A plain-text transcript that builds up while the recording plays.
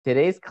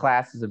Today's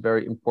class is a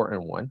very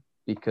important one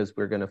because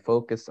we're going to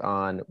focus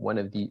on one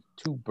of the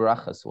two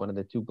brachas, one of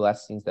the two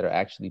blessings that are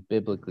actually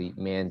biblically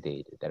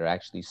mandated, that are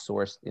actually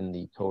sourced in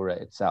the Torah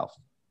itself.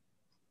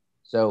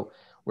 So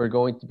we're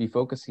going to be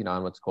focusing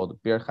on what's called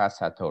Birchas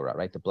HaTorah,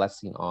 right? The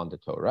blessing on the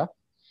Torah.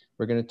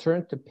 We're going to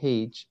turn to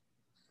page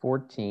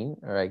 14,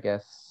 or I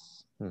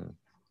guess,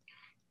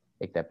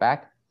 take that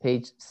back,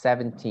 page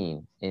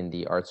 17 in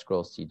the Art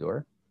Scroll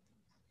Siddur.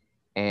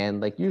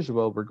 And like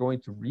usual, we're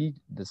going to read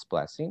this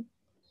blessing.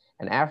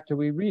 And after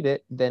we read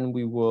it, then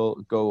we will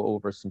go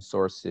over some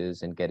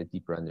sources and get a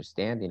deeper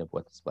understanding of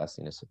what this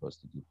blessing is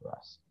supposed to do for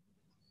us.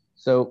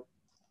 So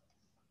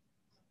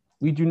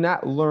we do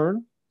not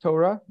learn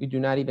Torah. We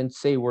do not even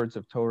say words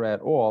of Torah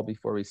at all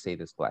before we say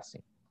this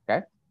blessing,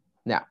 okay?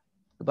 Now,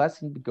 the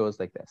blessing goes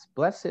like this.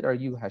 Blessed are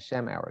you,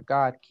 Hashem, our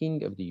God,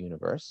 King of the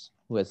universe,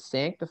 who has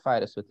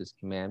sanctified us with his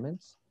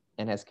commandments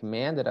and has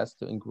commanded us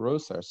to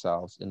engross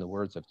ourselves in the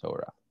words of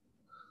Torah.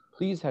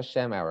 Please,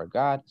 Hashem, our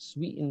God,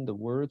 sweeten the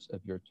words of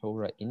your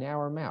Torah in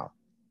our mouth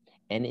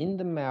and in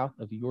the mouth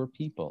of your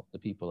people, the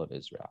people of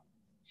Israel.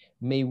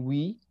 May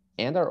we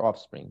and our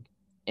offspring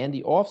and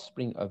the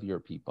offspring of your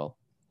people,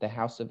 the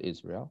house of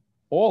Israel,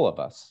 all of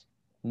us,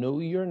 know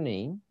your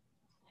name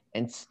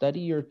and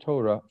study your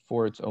Torah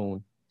for its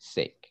own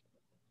sake.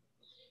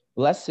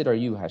 Blessed are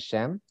you,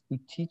 Hashem, who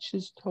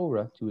teaches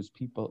Torah to his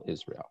people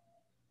Israel.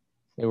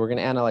 Okay, we're going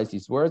to analyze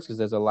these words because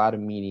there's a lot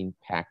of meaning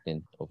packed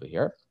in over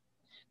here.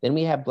 Then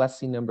we have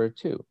blessing number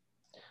 2.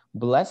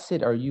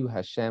 Blessed are you,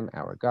 Hashem,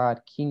 our God,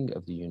 King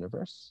of the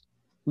universe,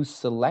 who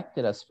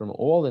selected us from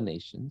all the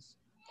nations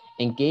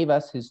and gave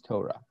us his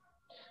Torah.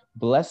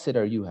 Blessed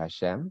are you,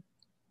 Hashem,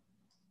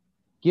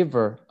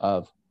 giver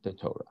of the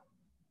Torah.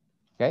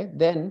 Okay,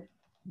 then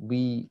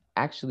we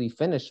actually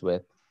finish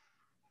with,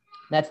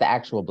 that's the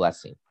actual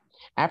blessing.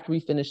 After we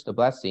finish the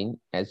blessing,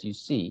 as you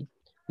see,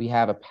 we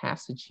have a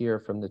passage here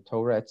from the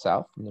Torah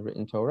itself, from the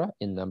written Torah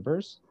in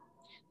Numbers.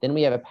 Then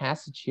we have a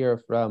passage here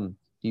from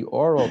the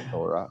oral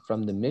Torah,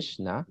 from the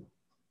Mishnah,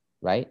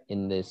 right,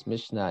 in this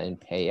Mishnah in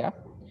Peah.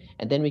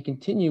 And then we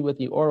continue with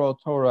the oral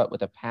Torah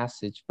with a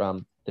passage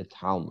from the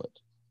Talmud.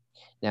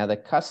 Now, the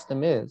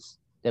custom is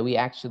that we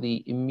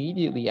actually,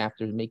 immediately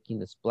after making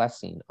this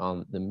blessing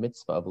on the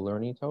mitzvah of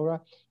learning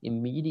Torah,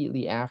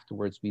 immediately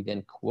afterwards, we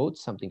then quote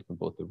something from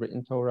both the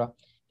written Torah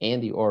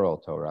and the oral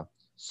Torah,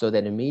 so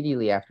that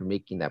immediately after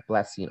making that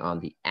blessing on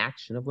the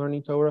action of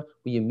learning Torah,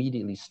 we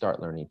immediately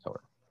start learning Torah.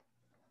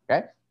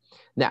 Okay?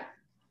 Now,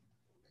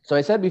 so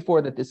I said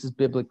before that this is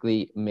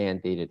biblically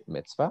mandated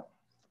mitzvah.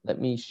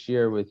 Let me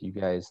share with you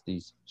guys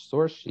these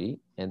source sheet,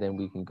 and then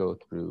we can go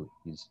through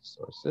these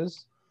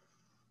sources.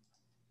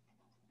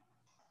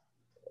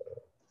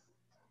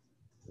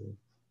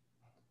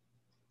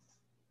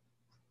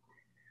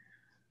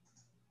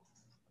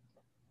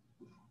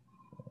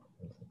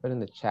 Put in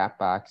the chat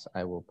box,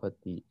 I will put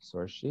the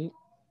source sheet,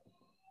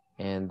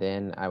 and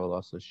then I will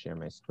also share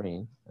my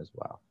screen as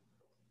well.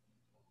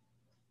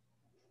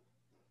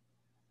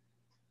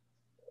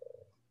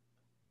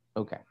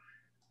 Okay.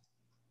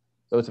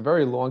 So it's a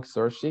very long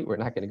source sheet. We're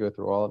not going to go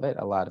through all of it.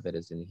 A lot of it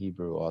is in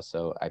Hebrew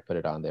also. I put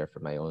it on there for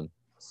my own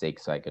sake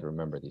so I could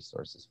remember these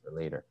sources for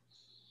later.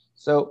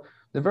 So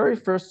the very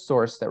first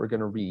source that we're going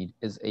to read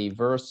is a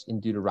verse in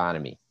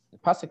Deuteronomy. The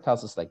pasuk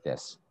tells us like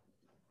this.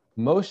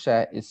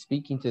 Moshe is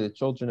speaking to the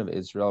children of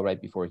Israel right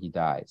before he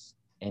dies.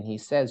 And he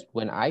says,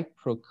 when I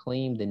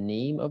proclaim the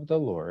name of the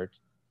Lord,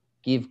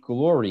 give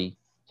glory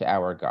to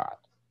our God.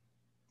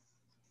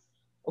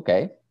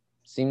 Okay,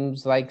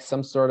 seems like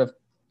some sort of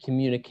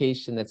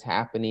communication that's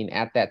happening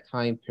at that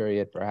time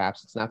period.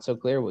 Perhaps it's not so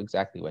clear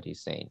exactly what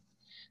he's saying.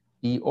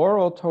 The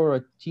oral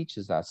Torah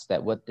teaches us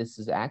that what this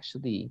is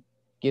actually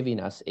giving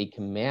us a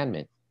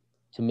commandment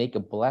to make a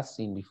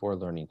blessing before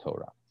learning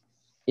Torah.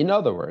 In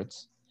other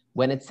words,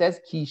 when it says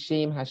Ki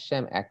Shem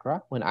Hashem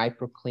Ekra, when I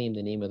proclaim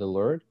the name of the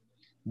Lord,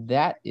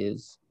 that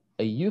is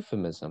a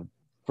euphemism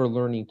for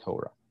learning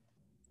Torah.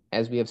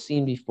 As we have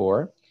seen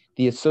before,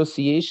 the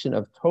association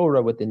of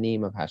Torah with the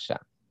name of Hashem.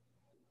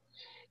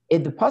 The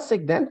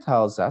pasuk then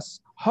tells us,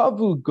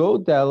 Havu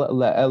Godel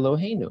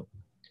LeEloheinu,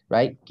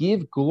 right?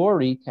 Give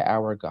glory to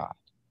our God.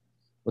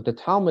 What the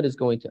Talmud is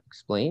going to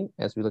explain,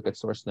 as we look at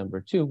source number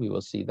 2, we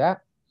will see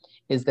that,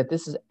 is that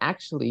this is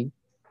actually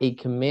a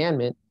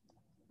commandment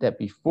that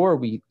before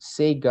we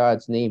say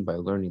God's name by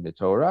learning the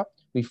Torah,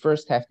 we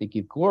first have to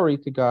give glory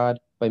to God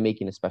by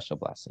making a special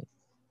blessing.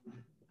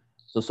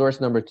 So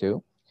source number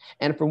 2,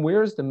 and from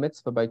where is the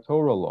mitzvah by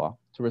Torah law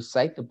to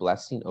recite the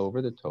blessing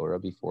over the Torah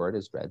before it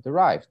is read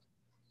derived?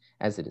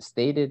 As it is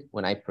stated,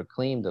 when I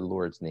proclaim the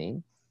Lord's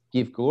name,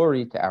 give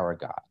glory to our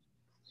God.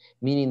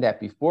 Meaning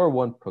that before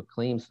one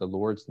proclaims the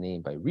Lord's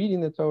name by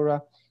reading the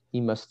Torah, he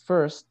must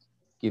first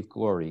give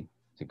glory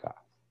to God.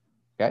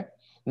 Okay?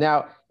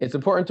 Now, it's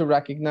important to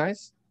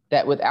recognize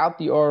that without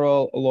the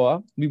oral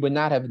law, we would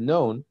not have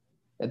known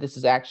that this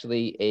is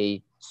actually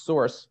a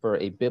source for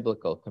a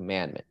biblical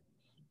commandment.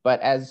 But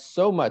as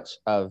so much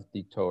of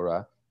the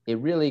Torah, it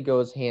really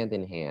goes hand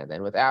in hand.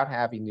 And without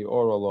having the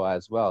oral law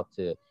as well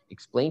to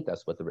explain to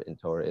us what the written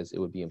Torah is, it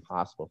would be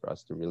impossible for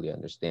us to really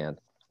understand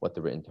what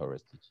the written Torah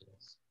is teaching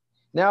us.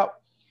 Now,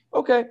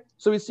 okay,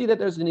 so we see that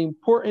there's an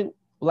important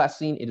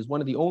blessing. It is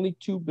one of the only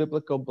two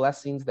biblical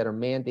blessings that are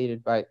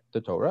mandated by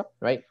the Torah,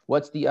 right?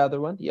 What's the other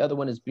one? The other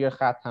one is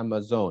Birchat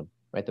HaMazon,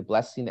 right? The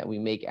blessing that we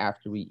make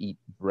after we eat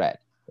bread.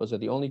 Those are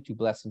the only two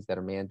blessings that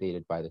are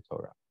mandated by the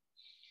Torah.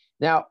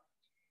 Now,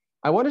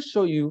 I want to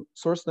show you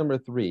source number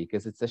 3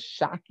 because it's a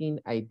shocking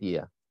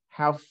idea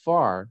how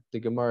far the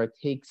Gemara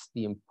takes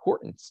the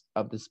importance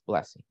of this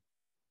blessing.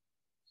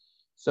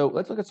 So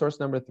let's look at source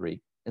number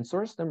 3. And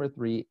source number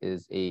 3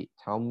 is a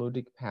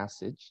Talmudic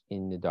passage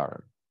in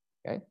Nedarim.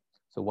 Okay,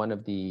 so one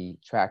of the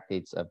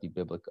tractates of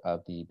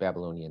the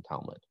Babylonian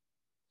Talmud.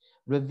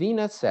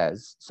 Ravina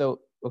says, so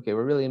okay,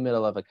 we're really in the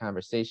middle of a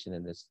conversation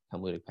in this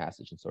Talmudic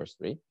passage in source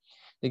 3.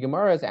 The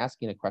Gemara is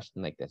asking a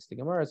question like this. The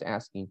Gemara is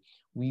asking,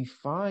 we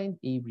find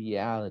a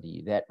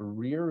reality that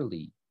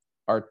rarely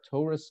are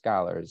Torah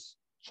scholars,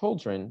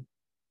 children,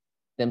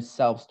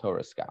 themselves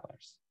Torah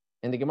scholars.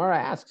 And the Gemara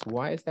asks,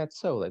 why is that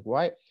so? Like,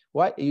 why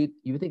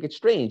you think it's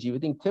strange? You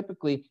would think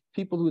typically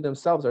people who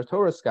themselves are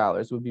Torah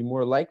scholars would be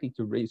more likely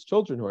to raise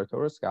children who are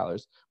Torah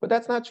scholars, but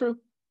that's not true.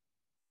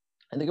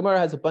 And the Gemara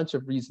has a bunch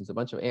of reasons, a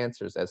bunch of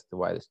answers as to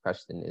why this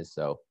question is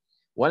so.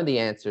 One of the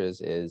answers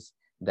is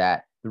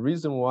that the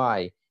reason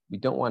why we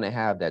don't want to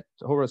have that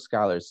Torah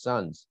scholars'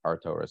 sons are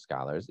Torah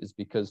scholars is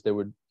because there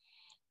would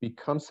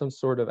become some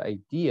sort of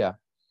idea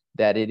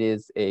that it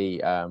is a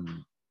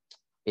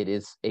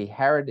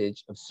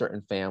heritage of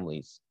certain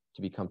families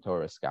to become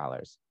Torah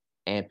scholars.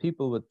 And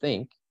people would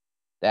think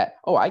that,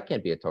 oh, I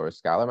can't be a Torah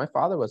scholar. My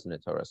father wasn't a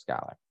Torah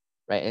scholar,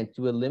 right? And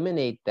to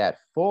eliminate that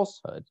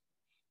falsehood,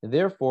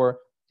 therefore,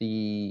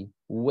 the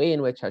way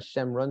in which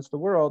Hashem runs the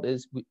world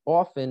is we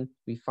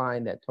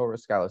find that Torah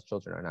scholars'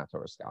 children are not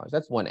Torah scholars.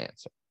 That's one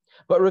answer.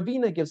 But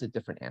Ravina gives a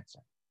different answer.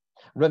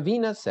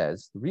 Ravina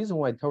says the reason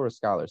why Torah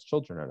scholars'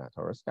 children are not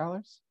Torah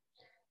scholars,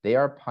 they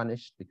are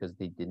punished because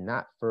they did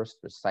not first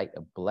recite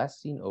a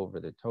blessing over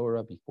the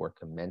Torah before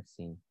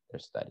commencing their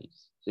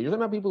studies. So you're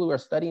talking about people who are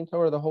studying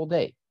Torah the whole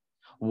day.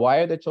 Why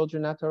are the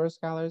children not Torah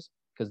scholars?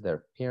 Because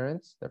their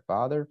parents, their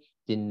father,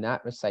 did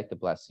not recite the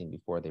blessing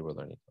before they were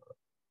learning Torah.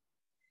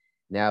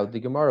 Now, the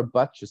Gemara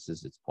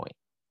buttresses its point.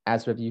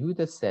 As Rav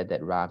Yehuda said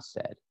that Rav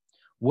said,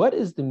 what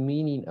is the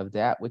meaning of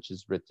that which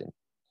is written?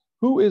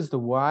 Who is the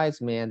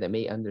wise man that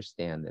may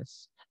understand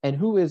this? And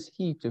who is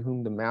he to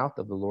whom the mouth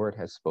of the Lord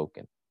has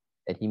spoken,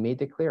 that he may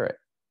declare it?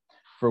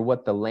 For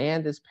what the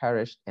land is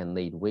perished and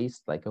laid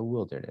waste like a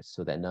wilderness,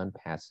 so that none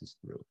passes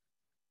through.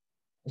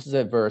 This is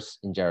a verse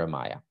in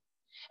Jeremiah.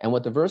 And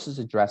what the verse is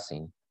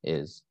addressing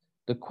is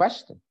the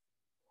question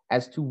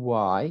as to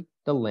why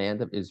the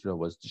land of Israel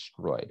was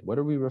destroyed. What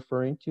are we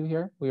referring to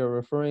here? We are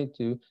referring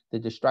to the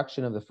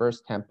destruction of the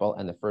first temple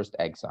and the first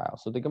exile.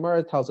 So the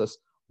Gemara tells us,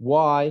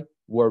 why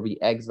were we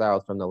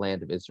exiled from the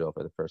land of Israel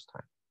for the first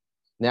time?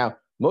 Now,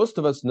 most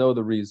of us know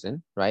the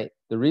reason, right?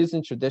 The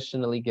reason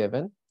traditionally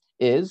given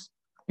is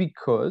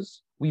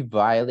because we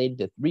violated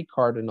the 3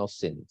 cardinal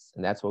sins.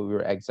 And that's why we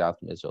were exiled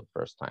from Israel the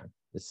first time.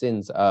 The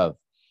sins of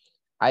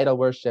idol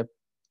worship,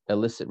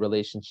 illicit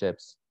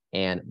relationships,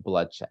 and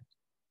bloodshed.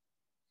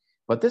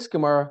 But this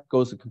Gemara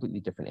goes a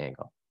completely different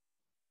angle.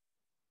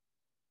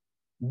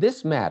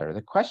 This matter,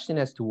 the question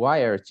as to why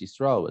Eretz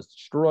Yisrael was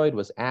destroyed,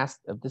 was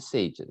asked of the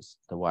sages,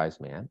 the wise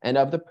man, and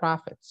of the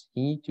prophets,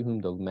 he to whom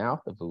the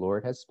mouth of the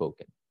Lord has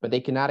spoken. But they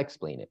cannot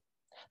explain it.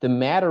 The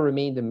matter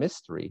remained a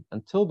mystery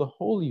until the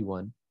Holy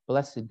One,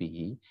 blessed be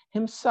he,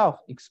 himself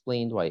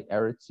explained why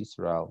Eretz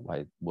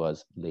Yisrael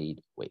was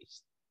laid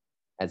waste.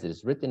 As it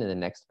is written in the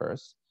next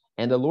verse,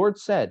 and the Lord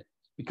said,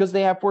 because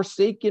they have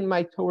forsaken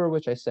my Torah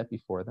which I set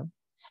before them,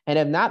 and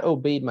have not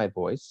obeyed my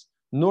voice,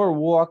 nor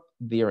walked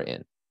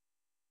therein.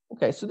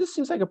 Okay, so this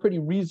seems like a pretty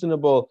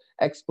reasonable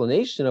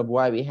explanation of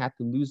why we had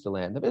to lose the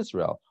land of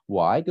Israel.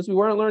 Why? Because we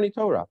weren't learning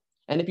Torah.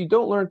 And if you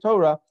don't learn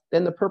Torah,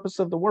 then the purpose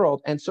of the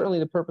world, and certainly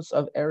the purpose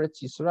of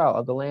Eretz Yisrael,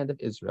 of the land of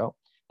Israel,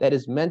 that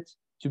is meant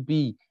to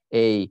be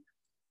a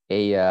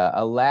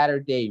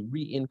latter-day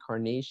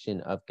reincarnation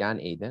of Gan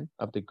Eden,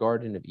 of the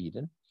Garden of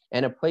Eden,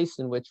 and a place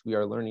in which we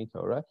are learning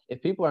Torah.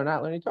 If people are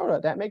not learning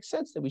Torah, that makes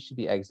sense that we should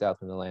be exiled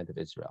from the land of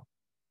Israel.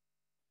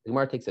 The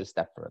Gemara takes it a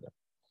step further.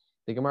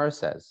 The Gemara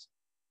says,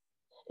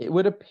 it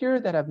would appear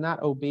that have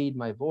not obeyed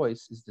my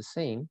voice is the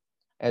same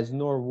as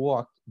nor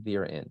walked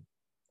therein.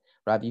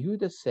 Rav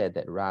Yehuda said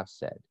that Rav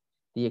said,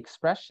 the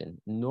expression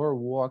nor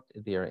walked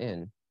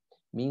therein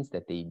means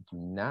that they do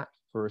not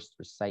first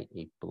recite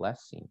a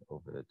blessing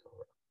over the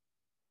Torah.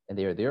 And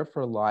they are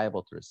therefore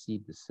liable to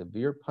receive the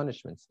severe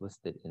punishments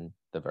listed in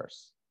the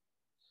verse.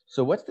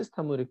 So what's this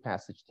Talmudic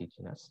passage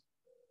teaching us?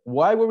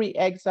 Why were we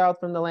exiled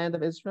from the land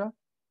of Israel?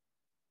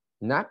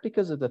 Not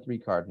because of the 3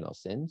 cardinal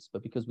sins,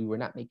 but because we were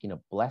not making a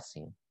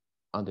blessing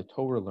on the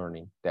Torah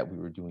learning that we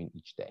were doing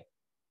each day.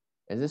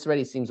 And this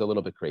already seems a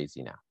little bit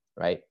crazy now,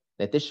 right?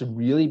 That this should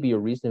really be a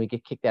reason we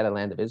get kicked out of the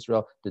land of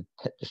Israel, the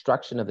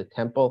destruction of the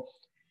temple,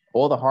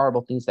 all the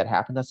horrible things that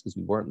happened to us because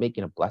we weren't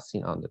making a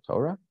blessing on the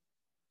Torah.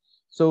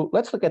 So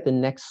let's look at the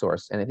next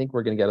source, and I think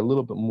we're going to get a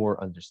little bit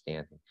more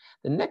understanding.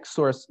 The next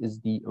source is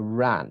the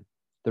Ran.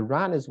 The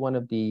Ran is one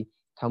of the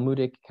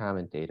Talmudic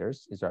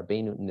commentators, is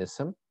Rabbeinu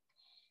Nissim.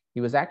 He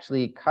was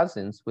actually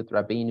cousins with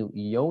Rabbeinu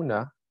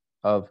Yonah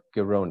of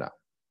Gerona.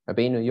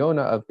 Rabbeinu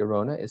Yonah of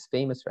Gerona is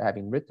famous for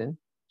having written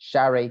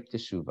Sharei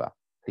Teshuvah,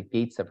 the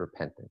Gates of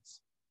Repentance.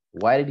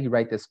 Why did he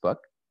write this book?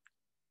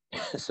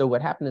 So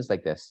what happened is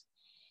like this.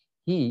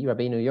 He,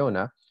 Rabbeinu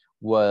Yonah,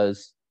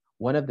 was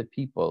one of the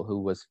people who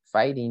was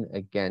fighting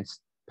against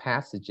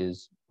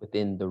passages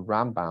within the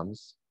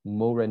Rambam's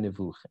Moreh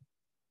Nevuchim,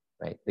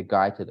 right? The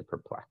Guide to the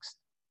Perplexed,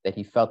 that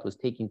he felt was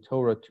taking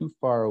Torah too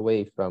far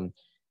away from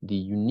the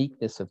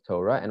uniqueness of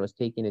Torah and was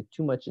taking it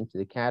too much into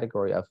the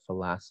category of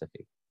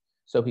philosophy.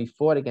 So he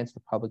fought against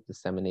the public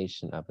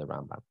dissemination of the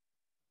Rambam.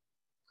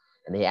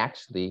 And they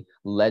actually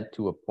led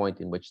to a point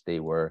in which they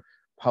were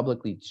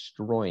publicly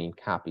destroying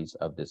copies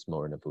of this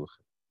Moreh Nevuchim.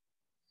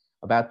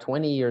 About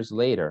 20 years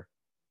later,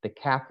 the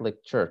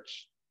Catholic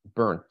Church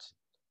burnt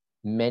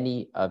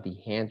many of the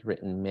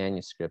handwritten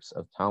manuscripts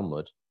of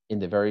Talmud in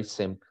the very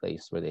same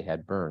place where they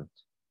had burnt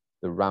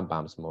the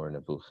Rambam's Moreh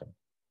Nevuchim.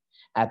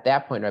 At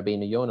that point,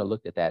 Rabbeinu Yonah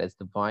looked at that as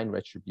divine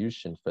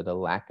retribution for the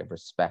lack of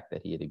respect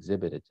that he had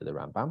exhibited to the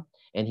Rambam,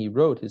 and he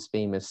wrote his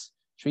famous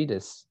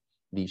treatise,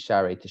 the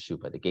Sharei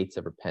Teshuvah, the Gates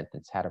of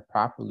Repentance, how to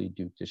properly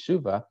do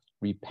Teshuvah,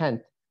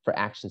 repent for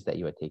actions that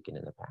you had taken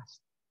in the past.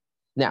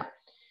 Now,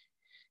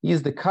 he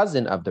is the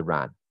cousin of the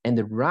Ran, and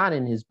the Ran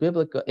in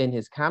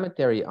his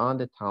commentary on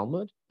the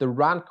Talmud, the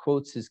Ran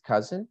quotes his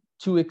cousin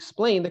to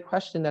explain the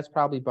question that's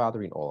probably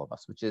bothering all of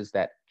us, which is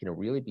that can it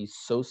really be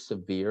so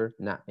severe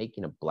not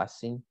making a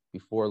blessing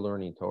before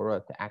learning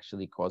Torah to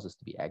actually cause us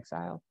to be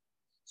exiled?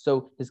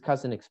 So his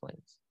cousin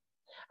explains,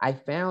 I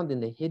found in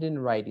the hidden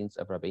writings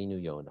of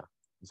Rabbeinu Yonah,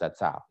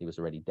 Zatzal, he was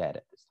already dead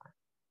at this time,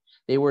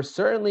 they were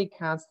certainly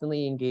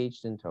constantly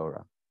engaged in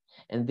Torah,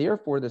 and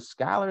therefore the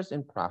scholars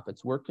and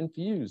prophets were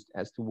confused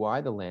as to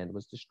why the land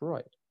was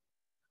destroyed,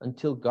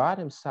 until God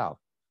himself,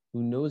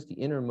 who knows the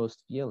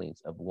innermost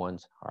feelings of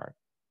one's heart,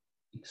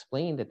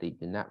 explained that they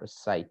did not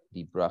recite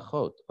the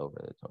brachot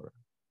over the Torah.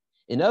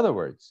 In other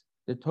words,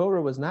 the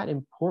Torah was not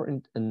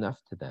important enough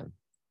to them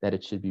that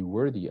it should be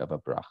worthy of a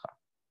bracha,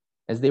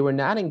 as they were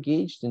not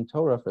engaged in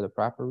Torah for the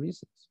proper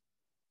reasons.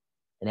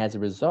 And as a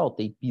result,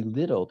 they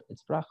belittled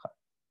its bracha.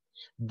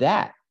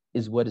 That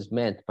is what is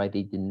meant by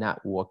they did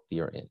not walk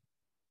therein,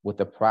 with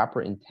the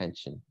proper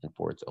intention and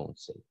for its own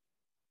sake.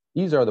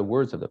 These are the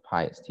words of the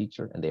pious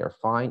teacher, and they are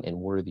fine and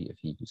worthy of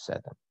he who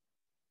said them.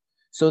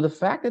 So the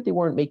fact that they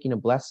weren't making a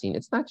blessing,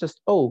 it's not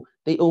just, oh,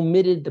 they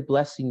omitted the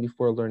blessing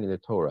before learning the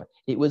Torah.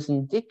 It was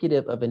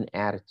indicative of an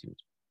attitude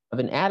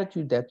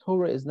that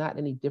Torah is not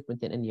any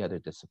different than any other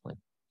discipline.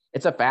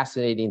 It's a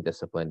fascinating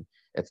discipline.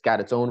 It's got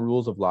its own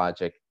rules of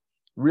logic,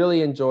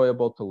 really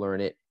enjoyable to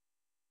learn it.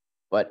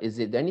 But is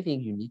it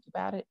anything unique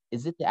about it?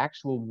 Is it the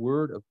actual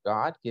word of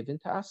God given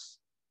to us?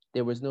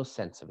 There was no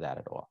sense of that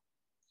at all.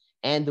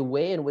 And the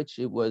way in which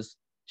it was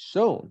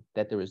shown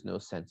that there is no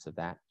sense of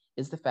that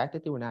is the fact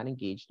that they were not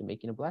engaged in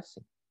making a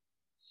blessing.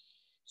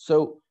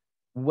 So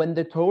when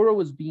the Torah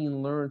was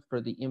being learned for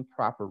the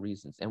improper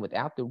reasons and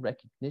without the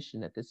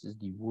recognition that this is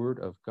the word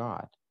of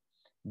God,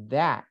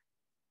 that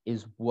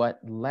is what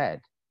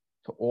led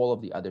to all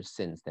of the other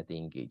sins that they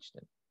engaged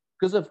in.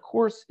 Because of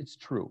course it's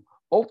true.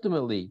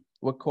 Ultimately,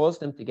 what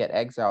caused them to get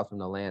exiled from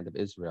the land of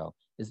Israel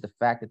is the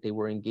fact that they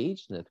were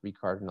engaged in the three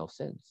cardinal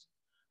sins.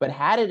 But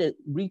how did it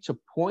reach a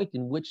point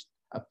in which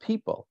a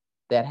people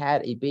that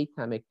had a Beit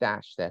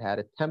HaMikdash, that had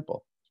a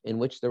temple, in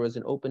which there was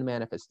an open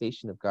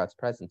manifestation of God's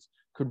presence,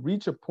 could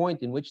reach a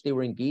point in which they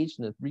were engaged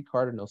in the three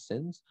cardinal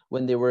sins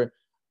when they were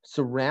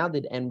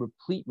surrounded and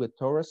replete with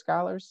Torah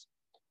scholars?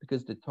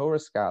 Because the Torah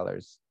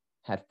scholars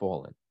had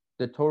fallen.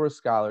 The Torah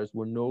scholars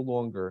were no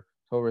longer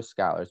Torah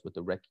scholars with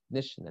the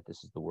recognition that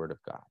this is the word of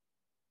God.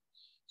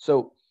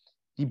 So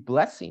the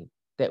blessing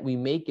that we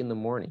make in the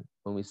morning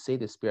when we say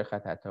the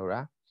Birchat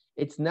HaTorah,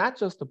 it's not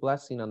just a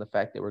blessing on the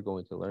fact that we're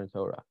going to learn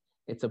Torah.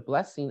 It's a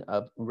blessing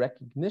of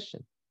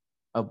recognition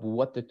of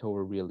what the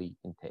Torah really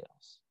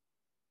entails.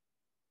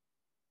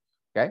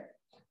 Okay?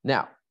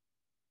 Now,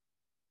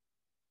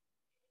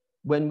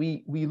 when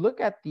we look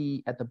at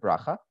the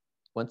bracha,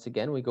 once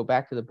again, we go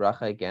back to the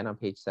bracha again on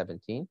page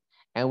 17,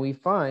 and we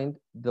find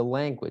the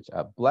language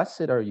of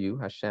blessed are you,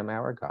 Hashem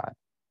our God,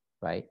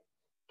 right?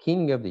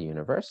 King of the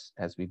universe,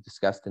 as we've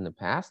discussed in the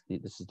past.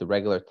 This is the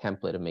regular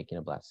template of making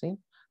a blessing,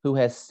 who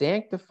has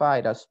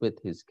sanctified us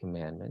with his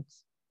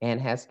commandments and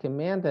has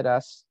commanded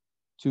us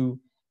to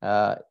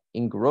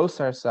engross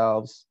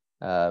ourselves.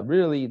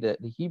 Really,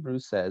 the Hebrew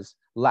says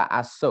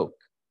la'asok,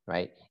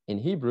 right? In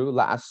Hebrew,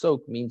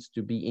 la'asok means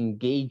to be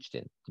engaged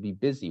in, to be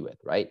busy with,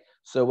 right?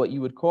 So what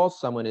you would call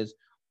someone is,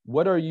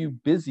 what are you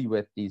busy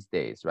with these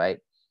days, right?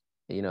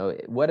 You know,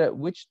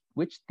 which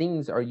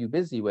things are you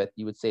busy with?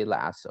 You would say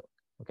la'asok,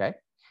 okay?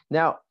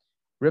 Now,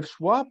 Rav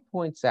Schwab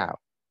points out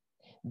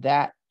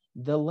that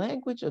the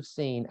language of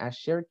saying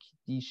Asher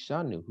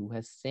Kidishanu, who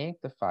has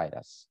sanctified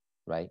us,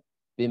 right,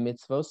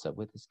 b'mitzvosa,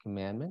 with his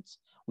commandments,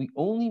 we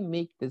only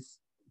make this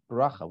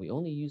bracha, we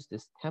only use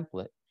this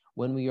template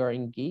when we are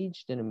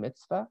engaged in a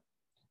mitzvah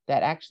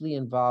that actually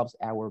involves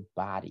our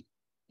body.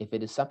 If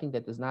it is something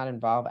that does not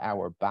involve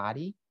our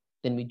body,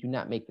 then we do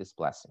not make this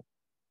blessing.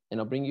 And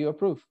I'll bring you a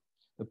proof.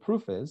 The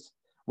proof is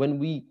when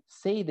we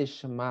say the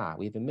Shema,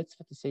 we have a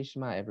mitzvah to say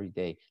Shema every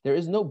day. There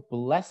is no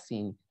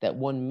blessing that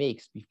one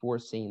makes before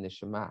saying the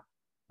Shema,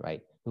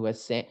 right?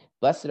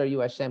 Blessed are you,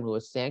 Hashem, who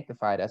has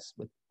sanctified us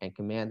and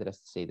commanded us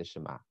to say the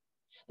Shema.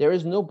 There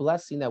is no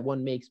blessing that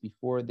one makes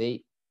before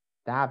they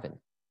daven,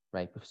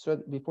 right?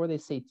 Before they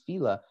say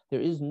tefillah,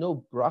 there is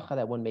no bracha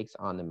that one makes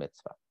on the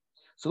mitzvah.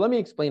 So let me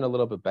explain a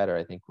little bit better,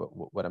 I think,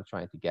 what I'm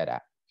trying to get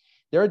at.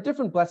 There are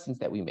different blessings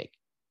that we make.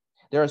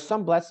 There are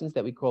some blessings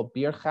that we call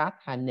birchat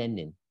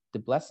hanenin, the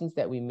blessings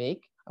that we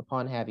make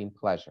upon having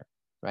pleasure,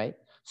 right?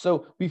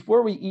 So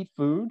before we eat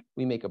food,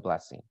 we make a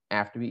blessing.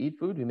 After we eat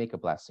food, we make a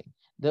blessing.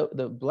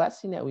 The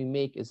blessing that we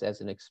make is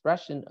as an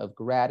expression of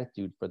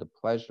gratitude for the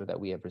pleasure that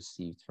we have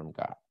received from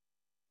God.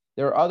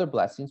 There are other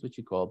blessings which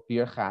we call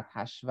birchat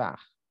hashvach,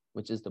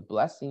 which is the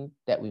blessing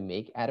that we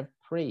make out of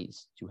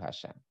praise to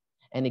Hashem.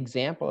 An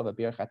example of a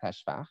birchat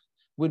hashvach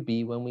would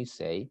be when we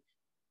say,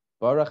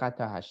 Baruch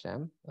atah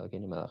Hashem,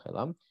 Elokeinu melech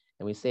haolam,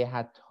 and we say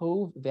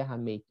hatov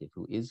vehametiv,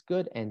 who is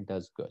good and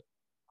does good.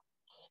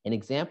 An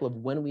example of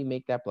when we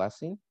make that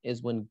blessing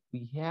is when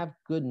we have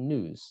good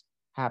news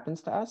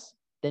happens to us,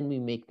 then we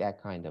make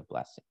that kind of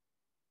blessing.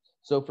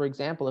 So for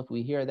example, if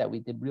we hear that we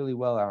did really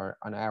well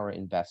on our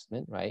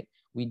investment, right?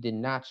 We did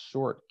not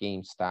short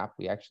GameStop.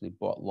 We actually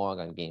bought long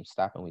on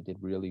GameStop and we did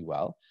really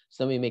well.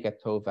 So we make a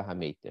tov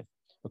v'hametiv.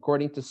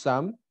 According to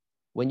some,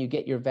 when you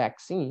get your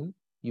vaccine,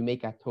 you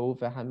make a tov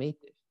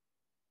v'hametiv,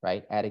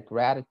 right? Out of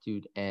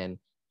gratitude and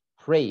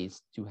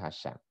praise to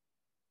Hashem.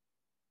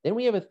 Then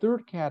we have a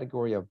third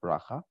category of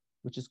bracha,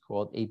 which is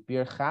called a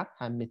birchat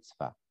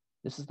ha-mitzvah.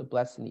 This is the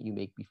blessing that you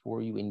make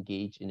before you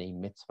engage in a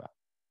mitzvah.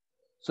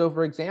 So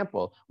for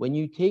example, when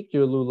you take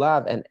your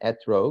lulav and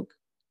etrog,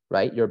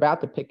 right, you're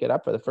about to pick it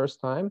up for the first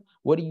time,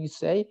 what do you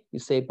say? You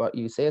say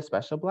a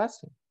special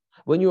blessing.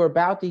 When you are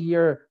about to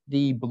hear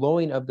the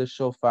blowing of the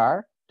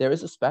shofar, there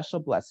is a special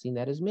blessing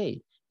that is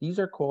made. These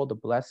are called the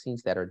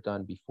blessings that are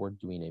done before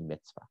doing a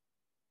mitzvah.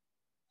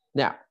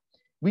 Now,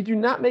 we do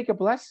not make a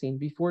blessing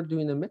before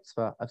doing the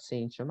mitzvah of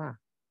saying Shema.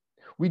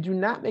 We do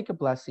not make a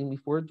blessing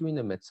before doing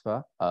the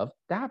mitzvah of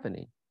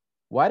davening.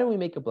 Why do we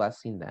make a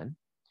blessing then?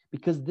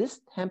 Because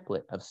this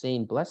template of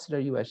saying, Blessed are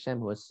you, Hashem,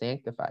 who has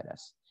sanctified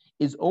us,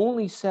 is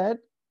only said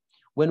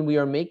when we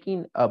are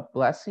making a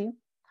blessing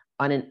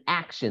on an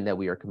action that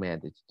we are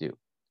commanded to do.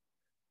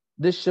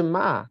 The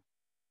Shema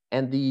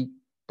and the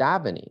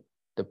davening,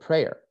 the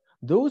prayer,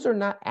 those are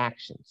not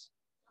actions.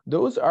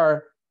 Those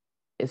are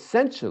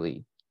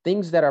essentially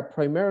things that are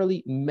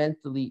primarily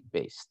mentally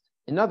based.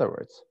 In other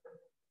words,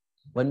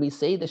 when we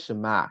say the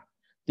Shema,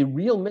 the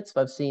real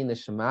mitzvah of saying the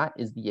Shema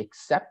is the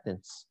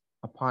acceptance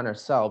upon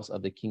ourselves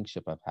of the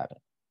kingship of heaven.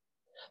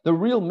 The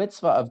real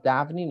mitzvah of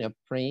davening, of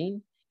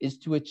praying, is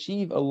to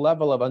achieve a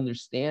level of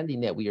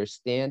understanding that we are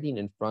standing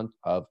in front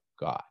of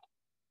God.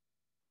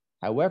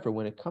 However,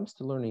 when it comes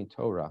to learning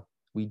Torah,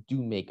 we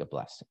do make a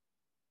blessing.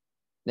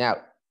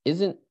 Now,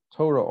 isn't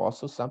Torah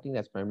also something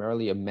that's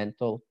primarily a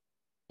mental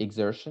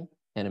exertion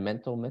and a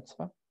mental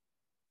mitzvah?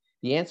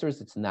 The answer is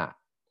it's not.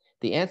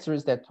 The answer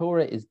is that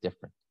Torah is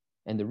different.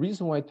 And the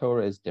reason why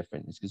Torah is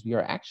different is because we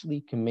are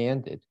actually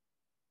commanded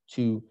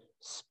to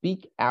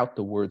speak out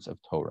the words of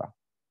Torah.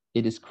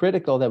 It is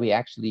critical that we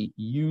actually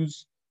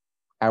use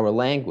our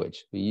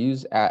language. We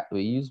use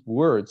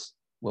words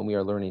when we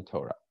are learning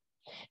Torah.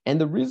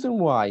 And the reason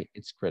why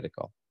it's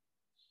critical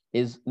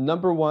is,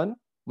 number one,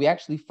 we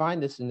actually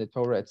find this in the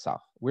Torah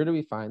itself. Where do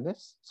we find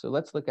this? So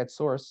let's look at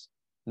source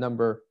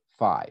number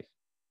 5.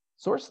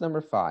 Source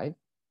number 5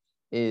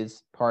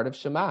 is part of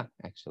Shema,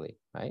 actually,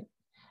 right?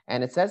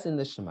 And it says in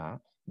the Shema,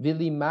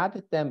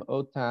 V'limadtem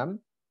otam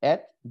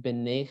et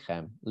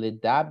b'nechem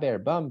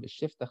lidaber bam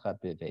b'shiftecha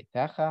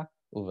b'veitecha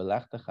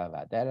uvelechtecha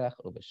v'aderech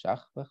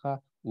uveshachvecha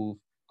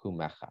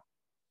uvkumecha.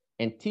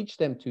 And teach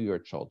them to your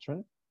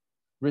children,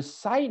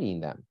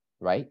 reciting them,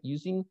 right?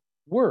 Using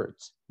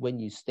words when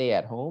you stay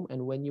at home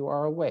and when you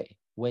are away,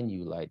 when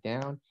you lie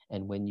down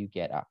and when you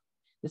get up.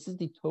 This is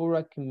the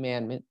Torah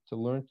commandment to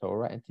learn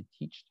Torah and to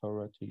teach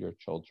Torah to your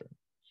children.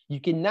 You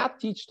cannot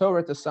teach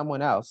Torah to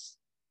someone else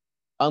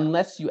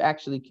unless you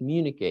actually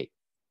communicate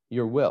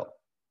your will,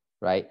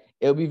 right?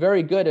 It would be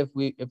very good if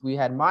we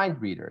had mind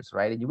readers,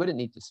 right? And you wouldn't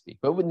need to speak.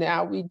 But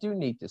now we do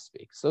need to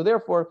speak. So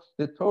therefore,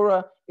 the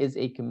Torah is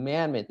a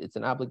commandment. It's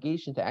an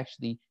obligation to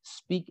actually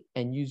speak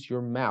and use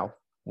your mouth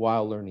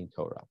while learning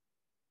Torah.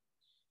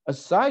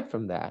 Aside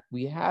from that,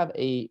 we have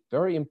a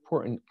very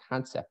important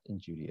concept in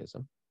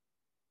Judaism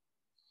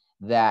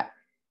that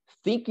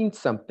thinking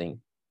something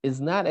is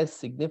not as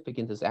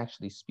significant as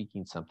actually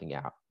speaking something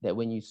out. That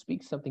when you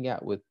speak something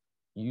out with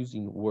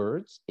using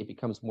words, it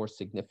becomes more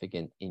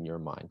significant in your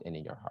mind and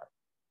in your heart.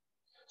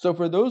 So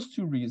for those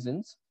two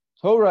reasons,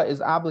 Torah is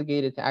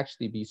obligated to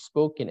actually be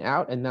spoken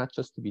out and not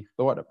just to be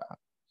thought about.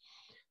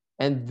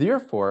 And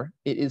therefore,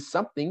 it is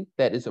something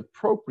that is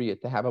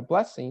appropriate to have a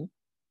blessing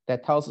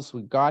that tells us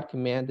what God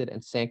commanded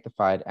and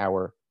sanctified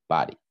our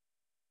body.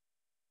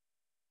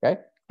 Okay,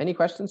 any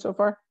questions so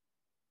far?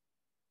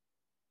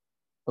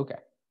 Okay,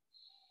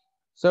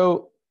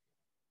 so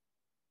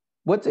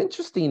what's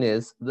interesting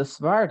is the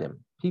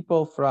Sephardim,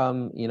 people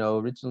from,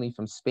 originally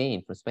from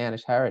Spain, from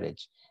Spanish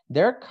heritage,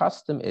 their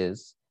custom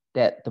is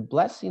that the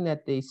blessing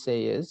that they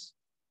say is,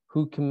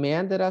 who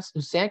commanded us,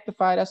 who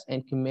sanctified us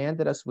and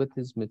commanded us with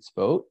his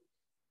mitzvot,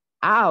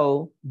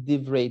 al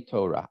divrei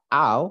Torah.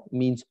 Al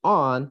means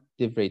on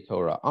divrei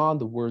Torah, on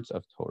the words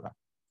of Torah.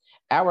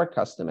 Our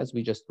custom, as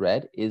we just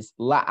read, is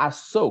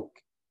la'asok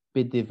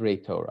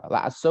b'divrei Torah.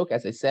 La'asok,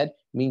 as I said,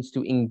 means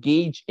to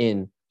engage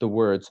in the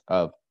words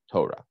of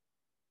Torah.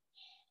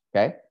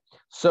 Okay,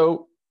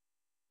 so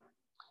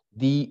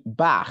the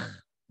Bach,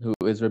 who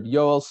is Rabbi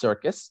Yoel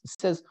Sirkis,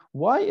 says,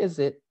 why is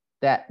it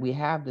that we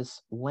have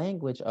this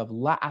language of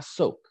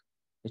la'asok?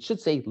 It should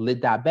say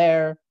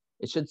lidaber,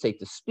 it should say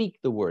to speak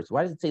the words.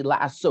 Why does it say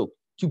la'asok?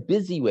 To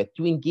busy with,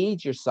 to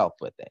engage yourself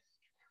with it.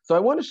 So I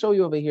want to show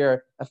you over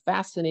here a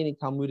fascinating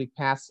Talmudic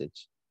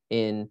passage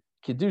in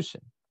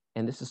Kiddushin,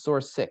 and this is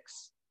source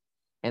 6.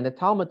 And the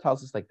Talmud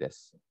tells us like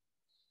this.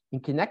 In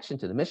connection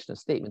to the Mishnah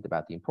statement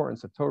about the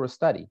importance of Torah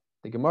study,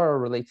 the Gemara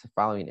relates the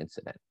following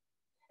incident.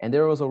 And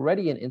there was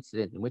already an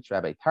incident in which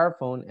Rabbi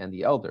Tarfon and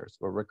the elders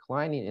were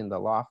reclining in the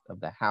loft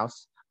of the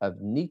house of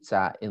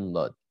Nitza in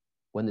Lod,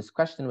 when this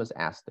question was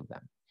asked of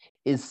them.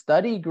 Is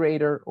study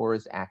greater or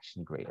is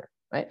action greater?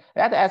 Right?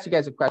 I have to ask you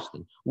guys a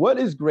question. What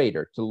is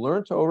greater, to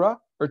learn Torah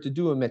or to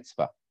do a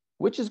mitzvah?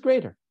 Which is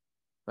greater?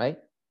 Right?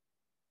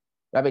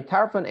 Rabbi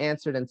Tarfon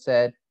answered and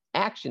said,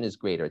 action is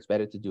greater. It's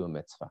better to do a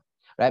mitzvah.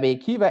 Rabbi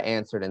Akiva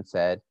answered and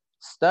said,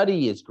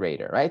 study is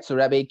greater, right? So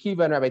Rabbi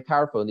Akiva and Rabbi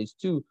Tarfon, these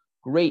two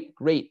great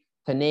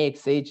Tanaic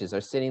sages, are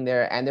sitting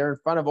there, and they're in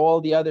front of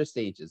all the other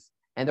sages,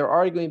 and they're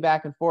arguing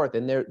back and forth,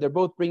 and they're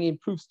both bringing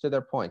proofs to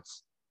their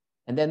points.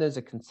 And then there's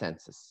a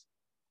consensus.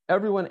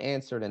 Everyone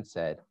answered and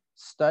said,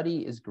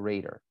 study is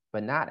greater,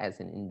 but not as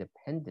an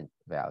independent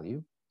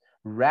value.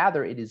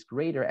 Rather, it is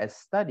greater as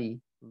study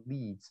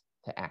leads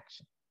to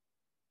action.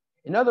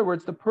 In other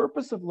words, the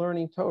purpose of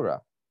learning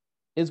Torah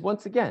is,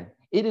 once again,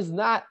 it is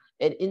not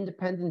an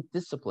independent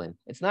discipline.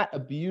 It's not a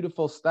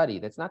beautiful study.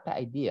 That's not the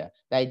idea.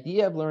 The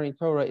idea of learning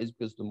Torah is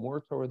because the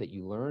more Torah that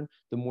you learn,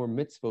 the more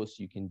mitzvos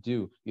you can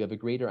do. You have a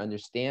greater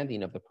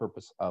understanding of the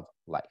purpose of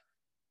life.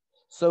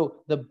 So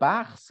the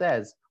Bach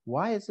says,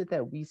 why is it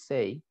that we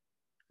say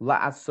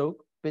la'asok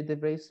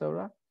b'divrei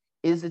Torah?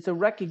 It's a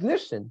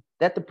recognition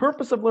that the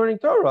purpose of learning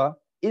Torah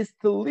is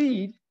to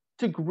lead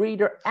to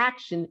greater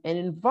action and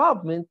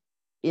involvement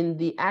in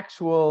the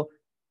actual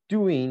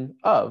doing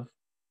of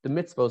the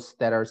mitzvos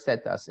that are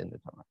said to us in the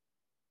Torah.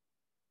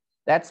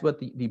 That's what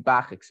the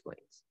Bach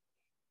explains.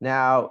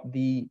 Now,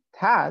 the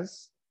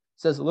Taz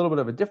says a little bit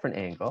of a different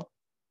angle,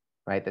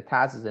 right? The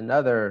Taz is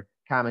another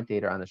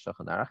commentator on the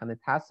Shulchan Aruch, and the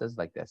Taz says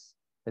like this.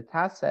 The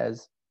Taz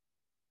says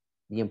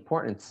the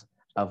importance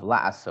of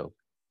la'asok.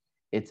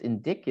 It's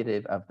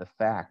indicative of the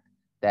fact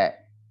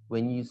that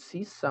when you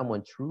see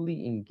someone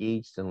truly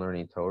engaged in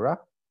learning Torah,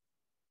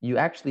 you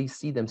actually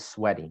see them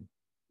sweating.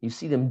 You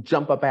see them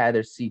jump up out of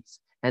their seats,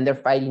 and they're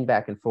fighting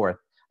back and forth.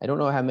 I don't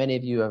know how many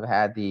of you have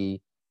had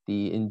the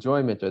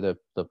enjoyment or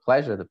the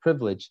pleasure, the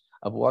privilege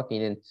of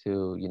walking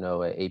into,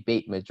 a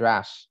Beit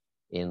Midrash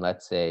in,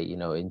 let's say,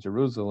 in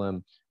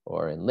Jerusalem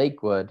or in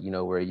Lakewood,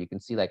 where you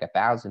can see like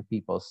 1,000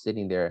 people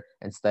sitting there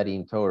and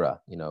studying Torah,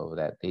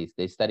 that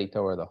they study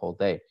Torah the whole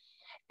day.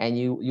 And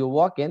you'll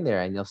walk in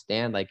there and you'll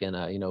stand like in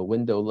a,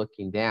 window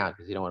looking down,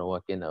 because you don't want to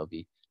walk in, there'll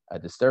be a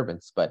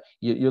disturbance, but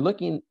you're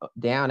looking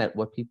down at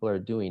what people are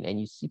doing, and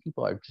you see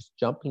people are just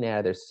jumping out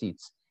of their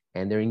seats,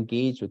 and they're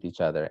engaged with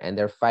each other, and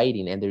they're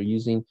fighting, and they're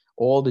using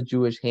all the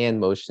Jewish hand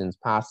motions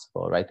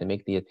possible, right, to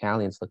make the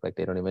Italians look like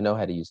they don't even know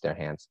how to use their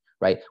hands,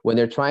 right? When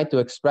they're trying to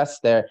express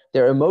their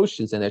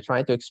emotions, and they're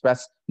trying to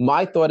express,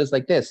 my thought is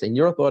like this, and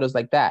your thought is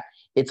like that.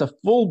 It's a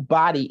full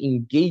body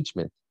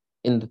engagement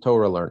in the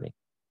Torah learning.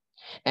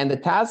 And the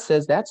Taz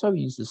says that's why we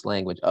use this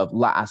language of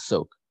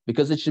la'asok,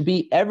 because it should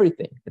be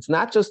everything. It's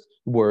not just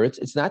words.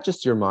 It's not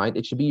just your mind.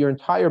 It should be your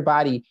entire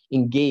body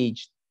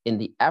engaged in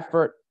the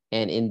effort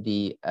and in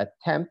the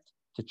attempt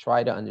to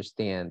try to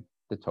understand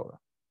the Torah.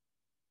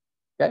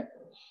 Okay?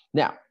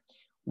 Now,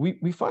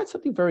 we find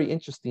something very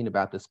interesting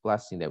about this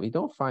blessing that we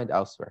don't find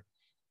elsewhere.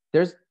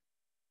 There's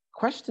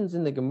questions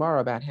in the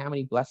Gemara about how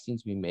many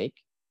blessings we make,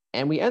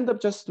 and we end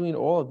up just doing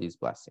all of these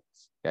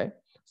blessings. Okay?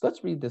 So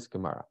let's read this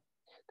Gemara.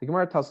 The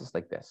Gemara tells us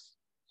like this.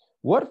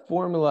 What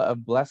formula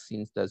of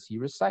blessings does he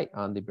recite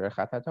on the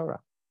Birchat HaTorah?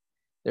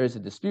 There is a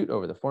dispute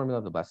over the formula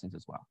of the blessings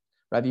as well.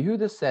 Rabbi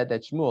Yehuda said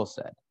that Shmuel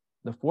said,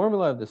 the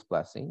formula of this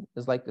blessing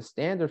is like the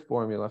standard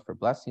formula for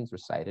blessings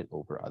recited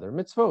over other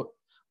mitzvot.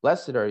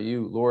 Blessed are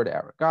you, Lord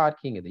our God,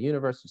 King of the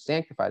universe, who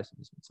sanctified us in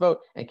this mitzvot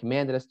and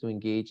commanded us to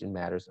engage in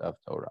matters of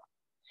Torah.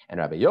 And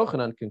Rabbi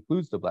Yochanan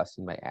concludes the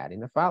blessing by adding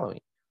the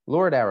following.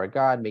 Lord our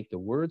God, make the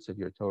words of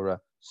your Torah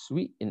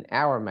sweet in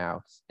our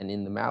mouths and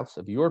in the mouths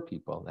of your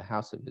people, the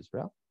house of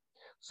Israel.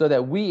 so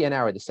that we and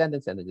our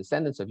descendants and the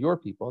descendants of your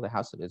people, the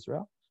house of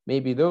Israel, may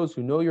be those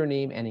who know your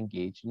name and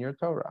engage in your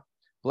Torah.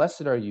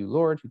 Blessed are you,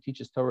 Lord, who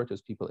teaches Torah to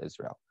his people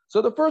Israel.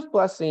 So the first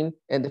blessing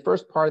and the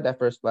first part of that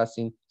first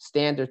blessing,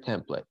 standard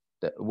template.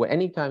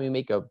 Anytime you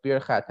make a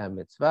birchat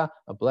mitzvah,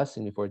 a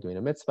blessing before doing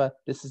a mitzvah,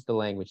 this is the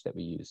language that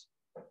we use.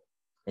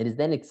 It is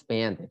then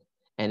expanded.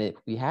 And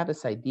we have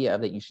this idea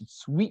of that you should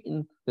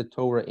sweeten the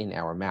Torah in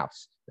our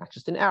mouths, not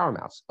just in our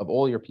mouths, of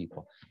all your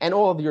people, and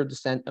all of your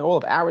all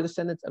of our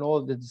descendants, and all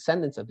of the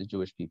descendants of the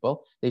Jewish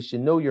people. They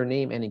should know your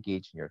name and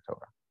engage in your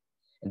Torah.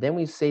 And then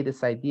we say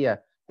this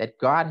idea that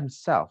God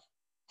himself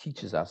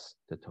teaches us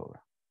the Torah.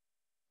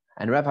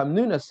 And Rav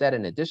Hamnuna said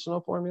an additional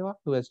formula,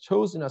 who has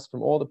chosen us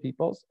from all the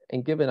peoples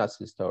and given us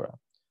his Torah.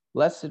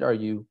 Blessed are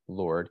you,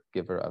 Lord,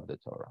 giver of the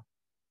Torah.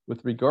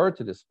 With regard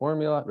to this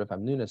formula, Rav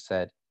Hamnuna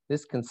said,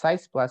 this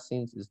concise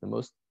blessings is the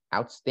most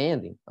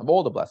outstanding of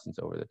all the blessings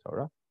over the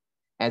Torah,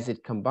 as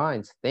it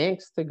combines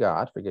thanks to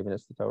God for giving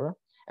us the Torah,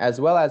 as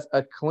well as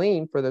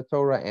acclaim for the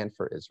Torah and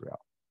for Israel.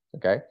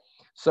 Okay?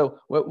 So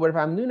what Rav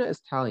Hamnuna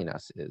is telling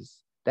us is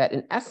that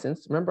in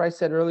essence, remember I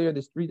said earlier,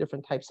 there's 3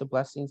 different types of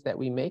blessings that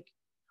we make.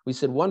 We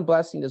said one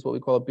blessing is what we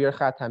call a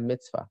birchat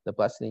ha-mitzvah, the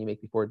blessing that you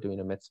make before doing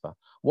a mitzvah.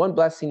 One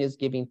blessing is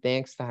giving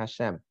thanks to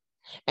Hashem.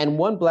 And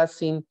one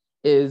blessing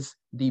is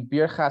the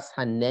birchas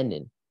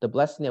hanenin, the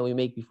blessing that we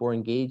make before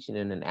engaging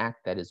in an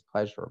act that is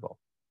pleasurable,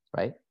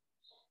 right?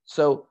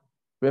 So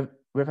Rav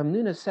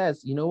Hamnuna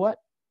says, you know what?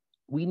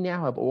 We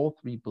now have all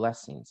 3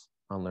 blessings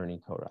on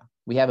learning Torah.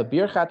 We have a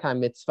birchat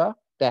ha-mitzvah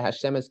that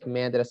Hashem has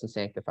commanded us and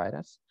sanctified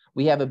us.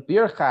 We have a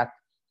birchat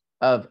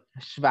of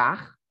shvach,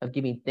 of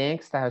giving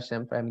thanks to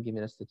Hashem for having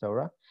given us the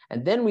Torah.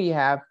 And then we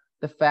have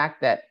the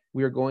fact that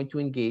we are going to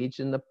engage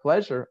in the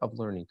pleasure of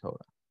learning Torah.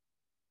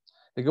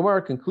 The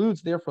Gemara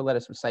concludes, therefore, let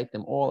us recite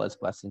them all as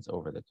blessings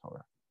over the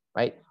Torah,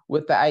 right?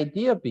 With the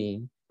idea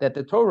being that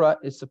the Torah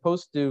is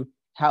supposed to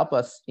help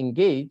us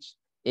engage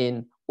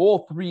in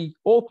all three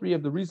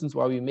of the reasons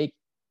why we make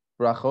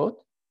brachot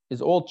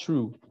is all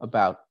true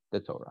about the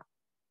Torah.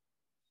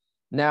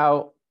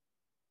 Now,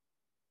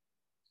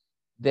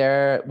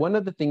 one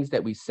of the things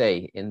that we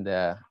say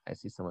I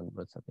see someone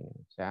wrote something in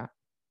the chat.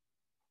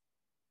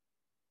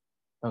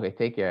 Okay,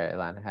 take care,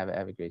 Ilana. Have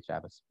a great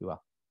Shabbos. Be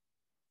well.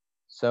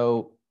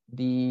 So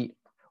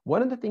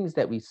one of the things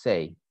that we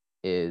say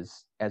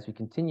is, as we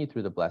continue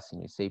through the blessing,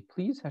 we say,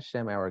 please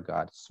Hashem our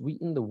God,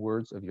 sweeten the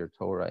words of your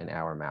Torah in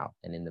our mouth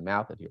and in the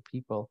mouth of your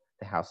people,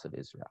 the house of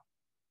Israel.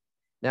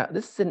 Now,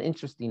 this is an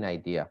interesting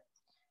idea.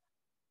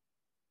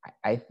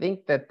 I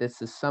think that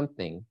this is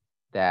something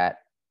that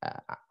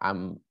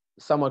I'm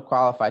somewhat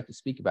qualified to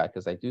speak about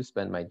because I do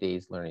spend my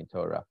days learning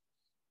Torah.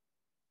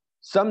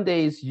 Some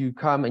days you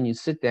come and you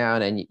sit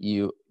down and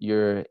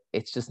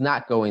it's just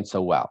not going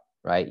so well,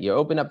 right? You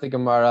open up the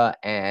Gemara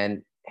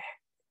and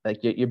like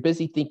you're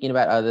busy thinking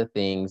about other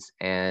things,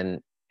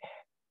 and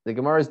the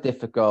Gemara is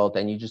difficult,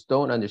 and you just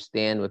don't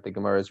understand what the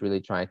Gemara is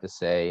really trying to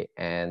say,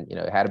 and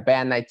had a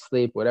bad night's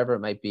sleep, whatever it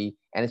might be,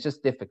 and it's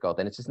just difficult,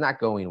 and it's just not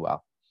going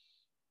well,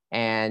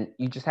 and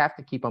you just have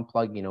to keep on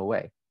plugging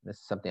away. This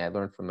is something I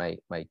learned from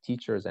my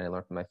teachers, and I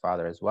learned from my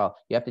father as well.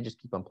 You have to just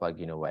keep on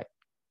plugging away,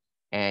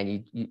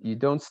 and you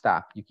don't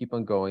stop. You keep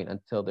on going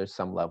until there's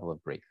some level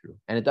of breakthrough,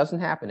 and it doesn't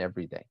happen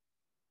every day,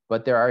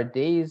 but there are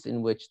days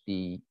in which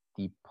the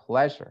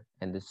pleasure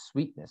and the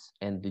sweetness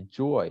and the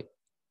joy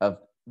of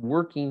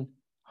working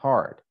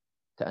hard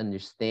to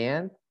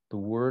understand the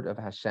word of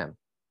Hashem,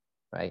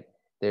 right?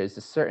 There's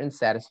a certain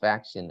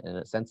satisfaction and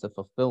a sense of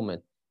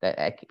fulfillment that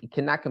I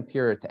cannot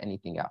compare it to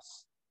anything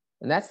else.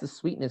 And that's the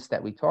sweetness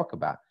that we talk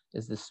about,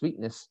 is the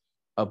sweetness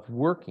of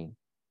working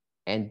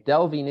and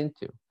delving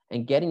into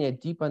and getting a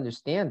deep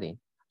understanding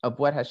of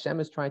what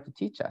Hashem is trying to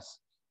teach us,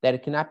 that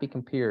it cannot be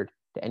compared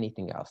to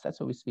anything else. That's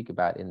what we speak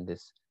about in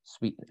this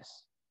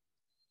sweetness.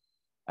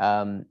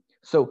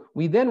 So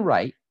we then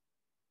write,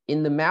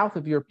 in the mouth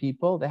of your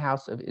people, the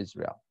house of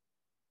Israel.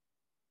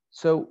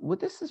 So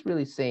what this is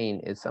really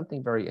saying is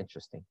something very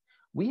interesting.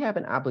 We have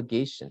an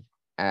obligation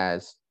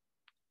as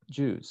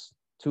Jews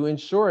to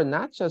ensure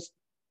not just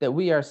that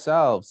we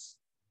ourselves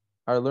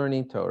are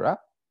learning Torah,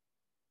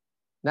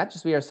 not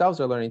just we ourselves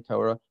are learning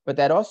Torah, but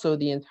that also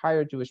the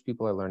entire Jewish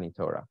people are learning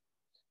Torah.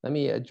 Let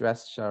me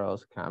address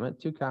Charles'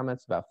 comment. 2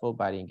 comments about full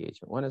body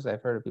engagement. One is,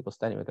 I've heard of people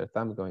studying with their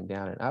thumb going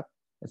down and up,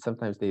 and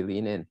sometimes they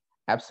lean in.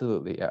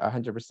 Absolutely,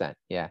 100%.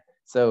 Yeah.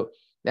 So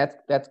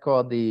that's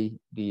called the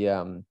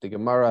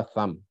Gemara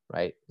thumb,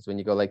 right? It's when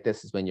you go like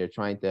this, is when you're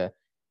trying to,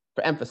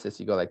 for emphasis,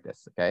 you go like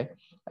this, okay?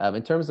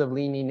 In terms of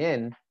leaning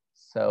in,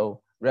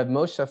 so Reb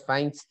Moshe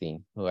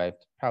Feinstein, who I've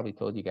probably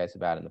told you guys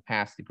about in the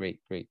past, the great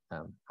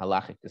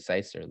halachic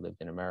decisor, lived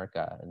in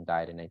America and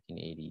died in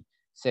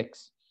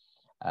 1986.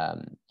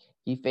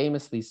 He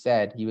famously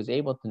said he was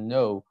able to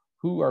know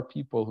who are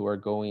people who are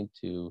going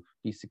to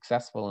be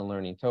successful in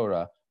learning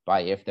Torah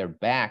by if their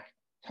back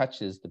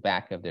touches the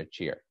back of their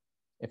chair.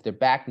 If their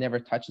back never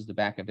touches the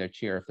back of their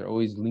chair, if they're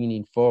always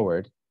leaning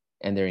forward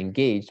and they're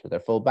engaged with their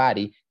full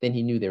body, then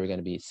he knew they were going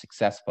to be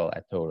successful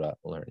at Torah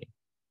learning.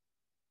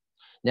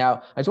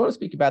 Now, I just want to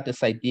speak about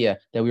this idea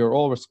that we are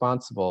all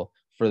responsible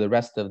for the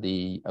rest of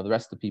the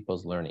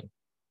people's learning.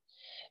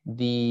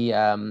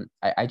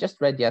 I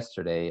just read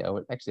yesterday,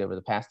 actually over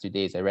the past 2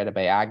 days, I read a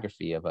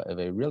biography of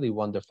a really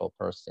wonderful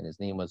person. His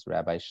name was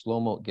Rabbi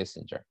Shlomo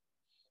Gissinger.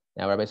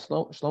 Now, Rabbi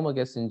Shlomo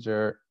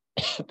Gissinger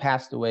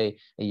passed away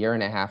a year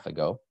and a half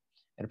ago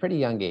at a pretty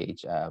young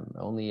age,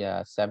 only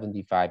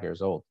 75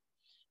 years old.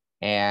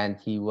 And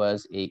he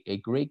was a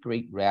great,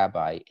 great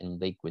rabbi in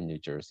Lakewood, New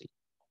Jersey.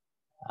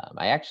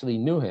 I actually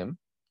knew him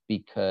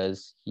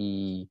because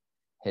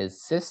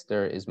his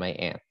sister is my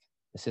aunt.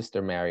 His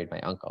sister married my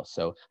uncle.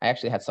 So I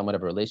actually had somewhat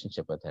of a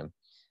relationship with him.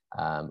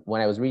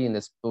 When I was reading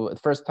this, the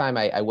first time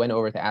I went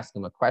over to ask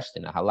him a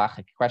question, a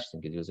halachic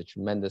question, because he was a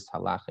tremendous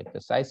halachic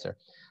decisor.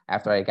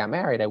 After I got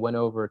married, I went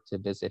over to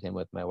visit him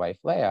with my wife,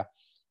 Leah.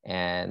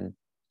 And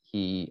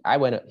she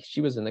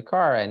was in the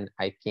car and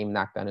I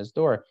knocked on his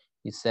door.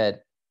 He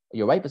said,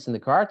 "Your wife is in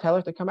the car? Tell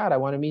her to come out. I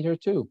want to meet her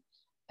too."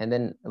 And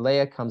then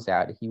Leah comes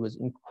out. He was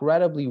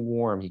incredibly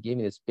warm. He gave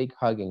me this big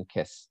hug and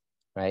kiss,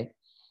 right?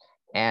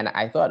 And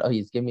I thought, oh,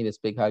 he's giving me this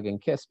big hug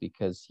and kiss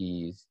because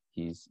he's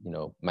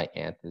my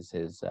aunt is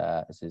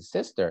his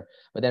sister.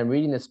 But then I'm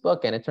reading this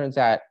book, and it turns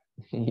out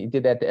he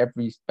did that to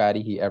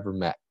everybody he ever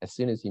met. As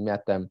soon as he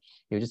met them,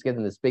 he would just give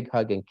them this big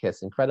hug and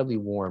kiss. Incredibly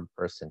warm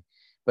person.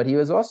 But he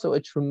was also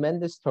a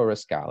tremendous Torah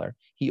scholar.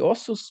 He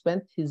also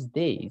spent his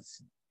days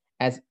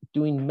as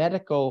doing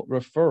medical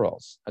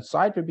referrals.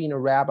 Aside from being a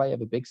rabbi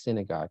of a big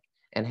synagogue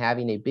and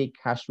having a big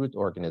kashrut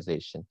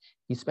organization,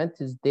 he spent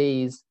his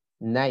days,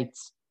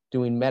 nights,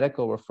 doing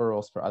medical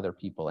referrals for other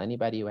people.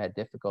 Anybody who had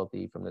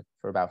difficulty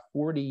for about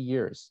 40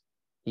 years,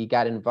 he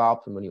got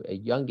involved from a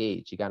young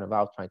age. He got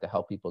involved trying to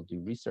help people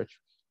do research,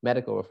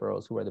 medical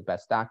referrals, who are the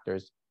best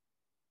doctors.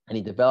 And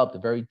he developed a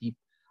very deep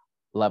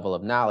level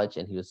of knowledge,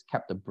 and he was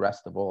kept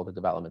abreast of all the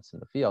developments in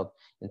the field,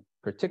 and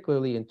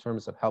particularly in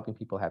terms of helping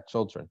people have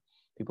children.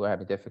 People are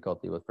having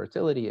difficulty with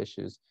fertility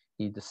issues.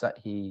 He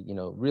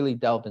really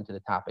delved into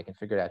the topic and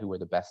figured out who were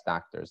the best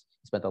doctors.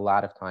 He spent a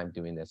lot of time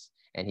doing this,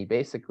 and he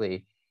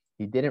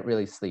didn't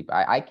really sleep.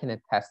 I can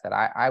attest that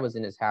I was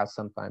in his house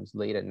sometimes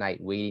late at night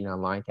waiting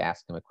online to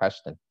ask him a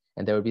question.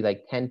 And there would be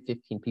like 10,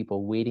 15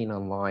 people waiting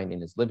online in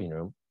his living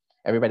room.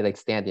 Everybody like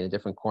standing in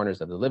different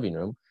corners of the living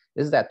room.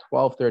 This is at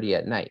 12:30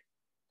 at night.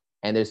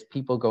 And there's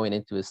people going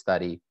into his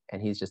study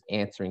and he's just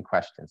answering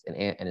questions.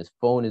 And his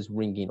phone is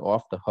ringing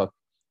off the hook,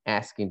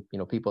 asking,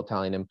 people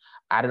telling him,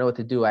 "I don't know what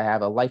to do. I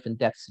have a life and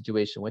death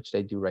situation. What should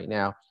I do right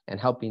now?" And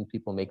helping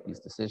people make these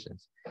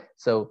decisions.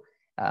 So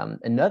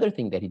another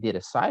thing that he did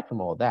aside from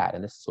all that,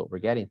 and this is what we're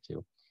getting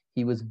to,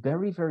 he was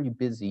very, very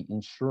busy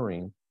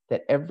ensuring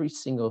that every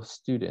single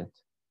student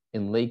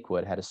in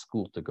Lakewood had a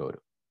school to go to.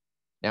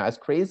 Now, as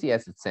crazy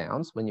as it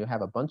sounds, when you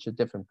have a bunch of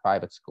different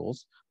private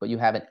schools, but you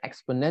have an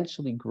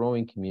exponentially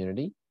growing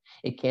community,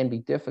 it can be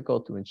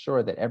difficult to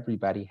ensure that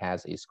everybody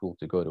has a school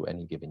to go to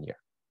any given year.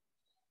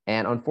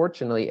 And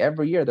unfortunately,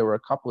 every year there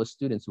were a couple of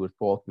students who would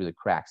fall through the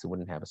cracks and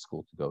wouldn't have a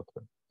school to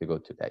go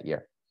to that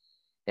year.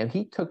 And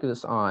he took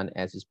this on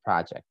as his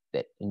project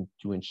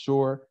to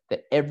ensure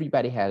that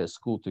everybody had a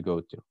school to go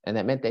to. And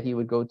that meant that he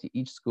would go to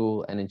each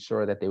school and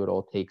ensure that they would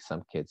all take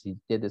some kids. He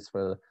did this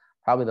for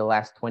probably the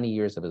last 20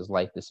 years of his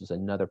life. This was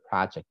another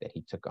project that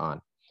he took on.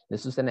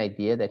 This was an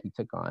idea that he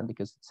took on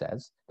because it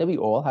says that we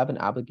all have an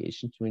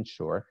obligation to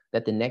ensure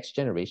that the next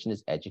generation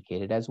is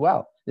educated as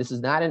well. This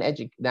is not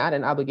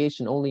an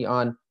obligation only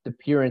on the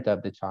parent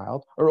of the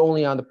child or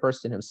only on the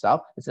person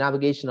himself. It's an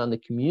obligation on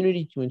the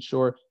community to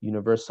ensure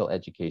universal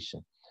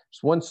education.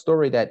 There's one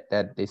story that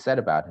they said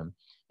about him.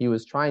 He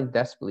was trying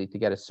desperately to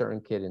get a certain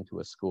kid into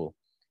a school,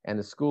 and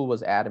the school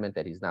was adamant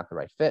that he's not the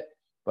right fit,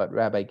 but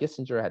Rabbi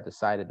Gissinger had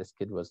decided this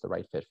kid was the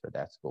right fit for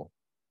that school.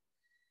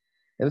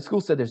 And the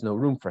school said there's no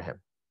room for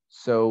him.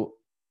 So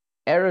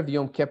Erev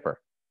Yom Kippur,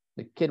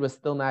 the kid was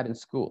still not in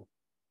school.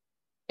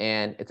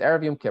 And it's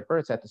Erev Yom Kippur,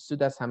 it's at the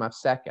Sudas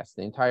HaMafsekes.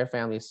 The entire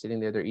family is sitting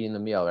there, they're eating the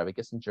meal. Rabbi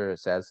Gissinger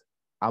says,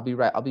 I'll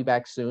be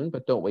back soon,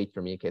 but don't wait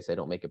for me in case I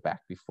don't make it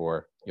back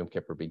before Yom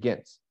Kippur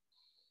begins.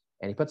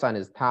 And he puts on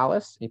his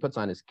talis, he puts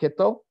on his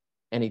kittel,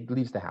 and he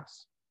leaves the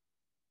house.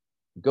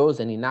 He goes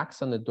and he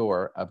knocks on the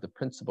door of the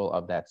principal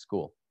of that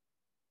school.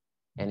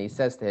 And he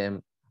says to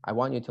him, "I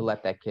want you to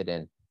let that kid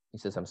in." He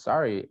says, "I'm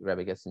sorry,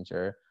 Rabbi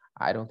Gissinger,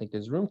 I don't think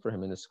there's room for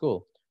him in the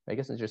school."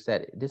 Rabbi Gissinger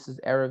said, "This is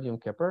Erev Yom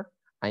Kippur.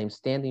 I am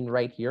standing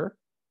right here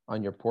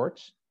on your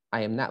porch. I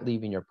am not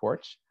leaving your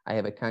porch. I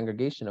have a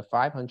congregation of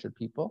 500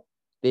 people.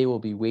 They will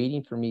be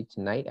waiting for me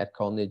tonight at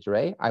Kol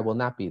Nidre. I will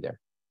not be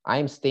there. I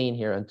am staying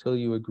here until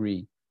you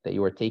agree that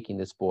you are taking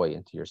this boy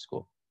into your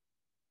school."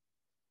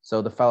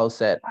 So the fellow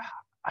said,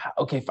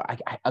 okay,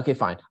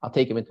 fine. I'll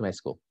take him into my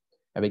school.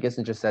 Rabbi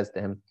Gissinger says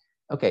to him,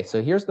 "Okay,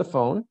 so here's the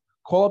phone.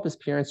 Call up his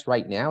parents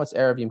right now. It's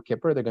Erev Yom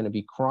Kippur. They're going to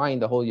be crying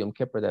the whole Yom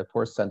Kippur that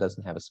poor son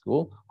doesn't have a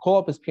school. Call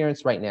up his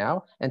parents right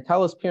now and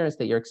tell his parents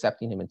that you're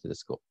accepting him into the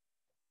school."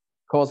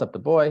 Calls up the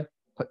boy.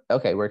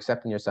 "Okay, we're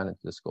accepting your son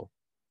into the school."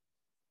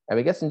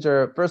 Rabbi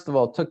Gissinger, first of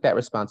all, took that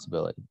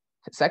responsibility.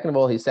 Second of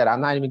all, he said,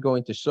 "I'm not even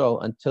going to shul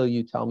until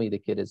you tell me the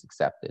kid is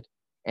accepted."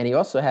 And he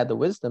also had the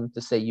wisdom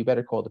to say, "You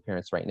better call the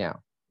parents right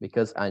now."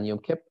 because on Yom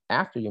Kippur,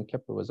 after Yom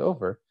Kippur was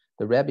over,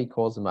 the Rebbe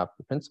calls him up,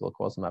 the principal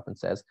calls him up and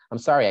says, I'm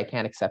sorry, I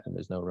can't accept him.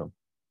 There's no room.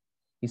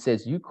 He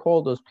says, you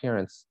called those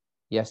parents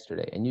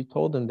yesterday and you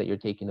told them that you're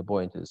taking the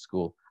boy into the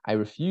school. I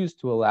refuse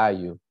to allow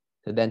you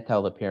to then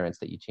tell the parents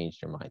that you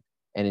changed your mind.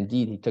 And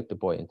indeed, he took the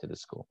boy into the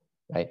school,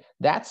 right?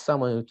 That's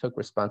someone who took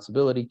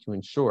responsibility to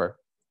ensure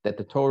that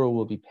the Torah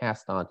will be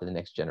passed on to the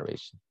next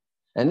generation.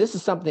 And this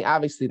is something,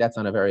 obviously, that's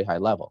on a very high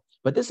level.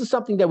 But this is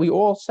something that we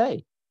all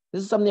say.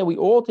 This is something that we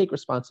all take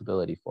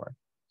responsibility for,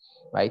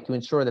 right? To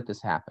ensure that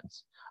this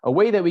happens. A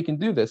way that we can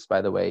do this,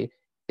 by the way,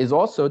 is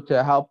also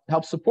to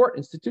help support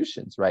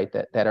institutions, right,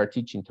 that are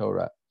teaching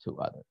Torah to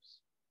others.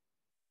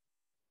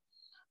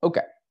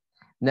 Okay.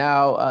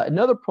 Now,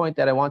 another point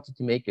that I wanted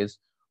to make is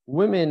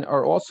women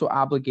are also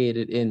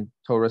obligated in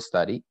Torah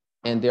study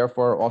and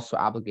therefore are also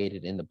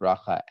obligated in the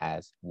bracha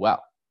as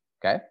well.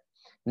 Okay.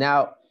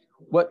 Now,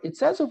 what it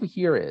says over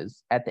here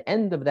is at the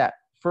end of that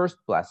first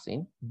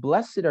blessing,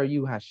 blessed are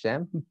you,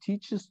 Hashem, who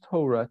teaches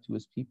Torah to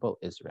his people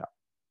Israel.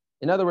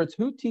 In other words,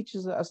 who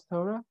teaches us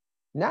Torah?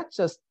 Not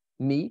just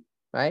me,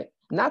 right?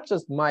 Not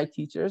just my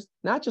teachers,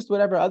 not just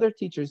whatever other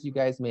teachers you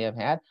guys may have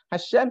had.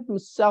 Hashem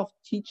himself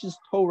teaches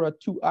Torah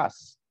to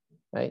us,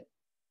 right?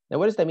 Now,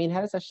 what does that mean?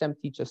 How does Hashem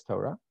teach us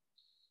Torah?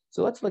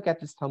 So let's look at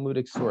this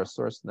Talmudic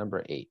source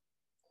number 8.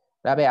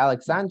 Rabbi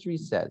Alexandri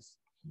says,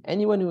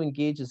 anyone who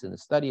engages in the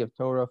study of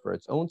Torah for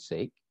its own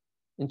sake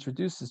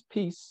introduces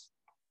peace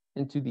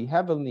into the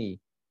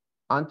heavenly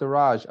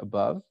entourage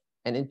above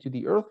and into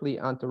the earthly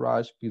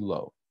entourage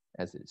below,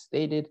 as it is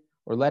stated,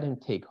 or let him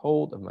take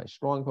hold of my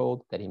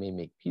stronghold, that he may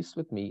make peace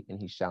with me, and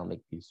he shall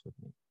make peace with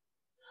me.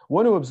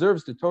 One who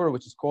observes the Torah,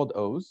 which is called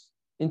Oz,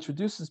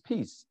 introduces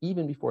peace,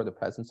 even before the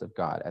presence of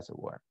God, as it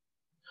were.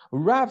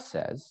 Rav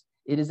says,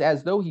 it is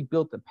as though he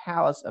built a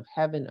palace of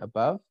heaven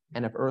above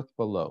and of earth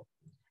below,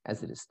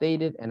 as it is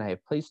stated, and I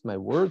have placed my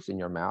words in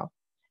your mouth,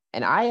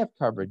 and I have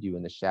covered you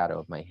in the shadow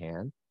of my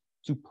hand,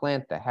 to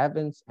plant the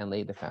heavens and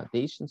lay the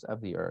foundations of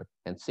the earth,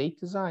 and say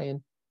to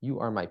Zion, you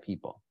are my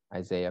people,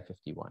 Isaiah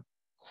 51.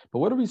 But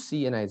what do we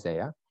see in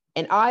Isaiah?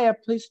 And I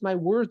have placed my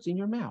words in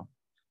your mouth.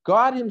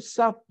 God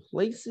himself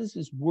places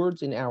his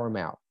words in our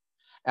mouth.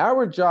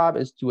 Our job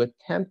is to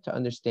attempt to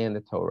understand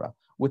the Torah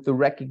with the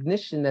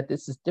recognition that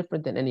this is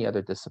different than any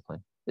other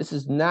discipline. This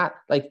is not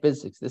like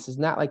physics. This is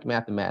not like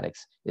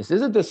mathematics. This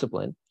is a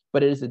discipline,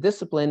 but it is a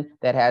discipline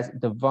that has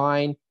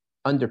divine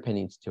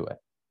underpinnings to it.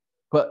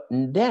 But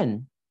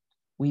then,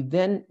 we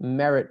then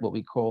merit what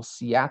we call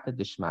siyata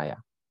dishmaya,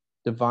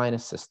 divine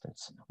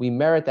assistance. We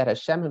merit that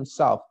Hashem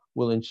himself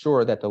will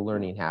ensure that the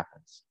learning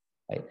happens.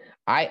 Right?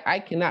 I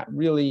cannot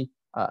really,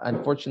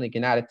 unfortunately,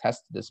 cannot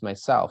attest to this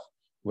myself,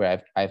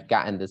 where I've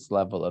gotten this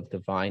level of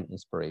divine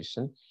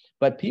inspiration.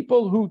 But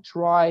people who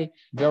try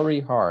very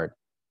hard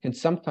can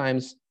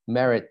sometimes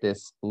merit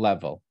this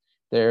level.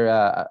 There,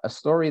 a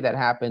story that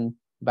happened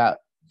about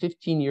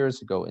 15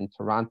 years ago in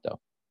Toronto.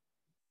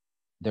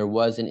 There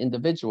was an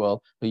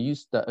individual who he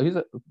was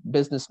a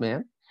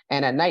businessman,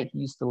 and at night he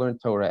used to learn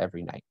Torah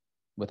every night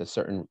with a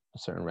certain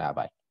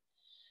rabbi.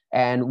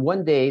 And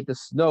one day the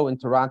snow in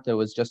Toronto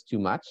was just too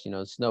much. You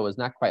know, the snow is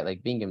not quite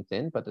like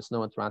Binghamton, but the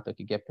snow in Toronto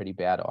could get pretty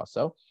bad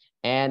also.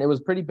 And it was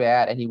pretty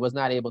bad, and he was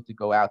not able to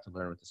go out to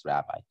learn with this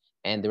rabbi.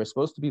 And they were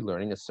supposed to be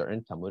learning a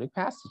certain Talmudic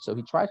passage. So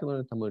he tried to learn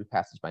a Talmudic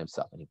passage by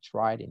himself, and he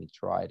tried and he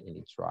tried and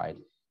he tried.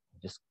 He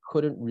just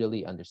couldn't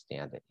really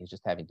understand it. He was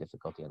just having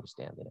difficulty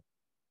understanding it.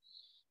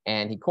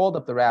 And he called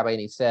up the rabbi and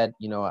he said,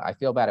 you know, I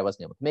feel bad I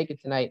wasn't able to make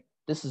it tonight.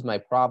 This is my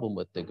problem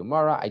with the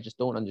Gemara. I just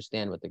don't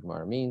understand what the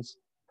Gemara means.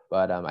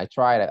 But I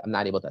tried. I'm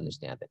not able to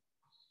understand it.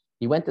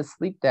 He went to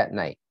sleep that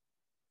night.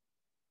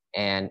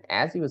 And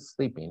as he was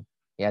sleeping,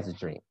 he has a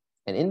dream.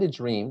 And in the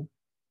dream,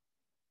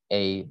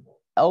 a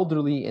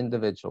elderly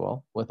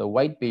individual with a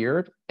white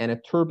beard and a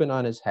turban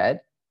on his head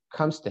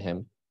comes to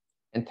him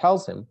and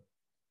tells him,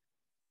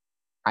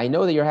 I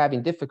know that you're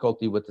having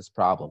difficulty with this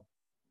problem.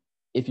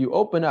 If you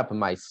open up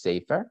my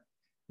sefer,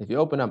 if you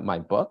open up my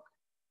book,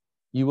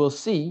 you will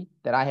see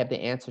that I have the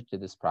answer to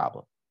this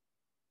problem.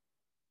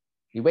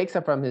 He wakes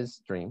up from his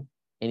dream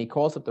and he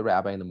calls up the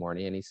rabbi in the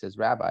morning and he says,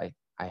 Rabbi,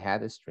 I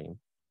had this dream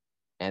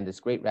and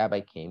this great rabbi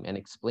came and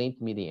explained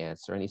to me the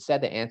answer. And he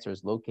said the answer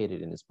is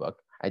located in his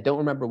book. I don't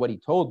remember what he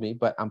told me,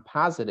 but I'm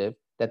positive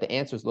that the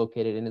answer is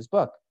located in his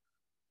book.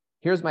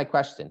 Here's my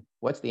question.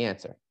 What's the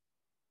answer?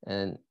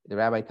 And the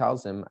rabbi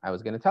tells him, I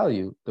was going to tell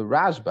you, the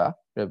Rashba,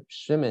 Reb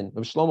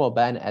Shlomo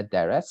ben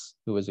Ederes,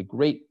 who was a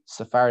great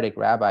Sephardic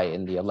rabbi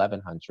in the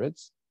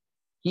 1100s,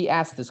 he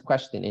asked this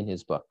question in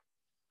his book.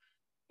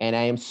 And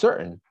I am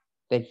certain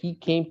that he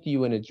came to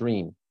you in a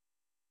dream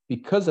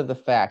because of the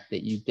fact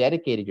that you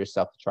dedicated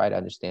yourself to try to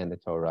understand the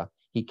Torah.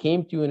 He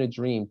came to you in a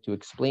dream to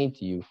explain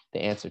to you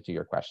the answer to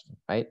your question,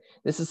 right?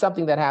 This is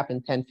something that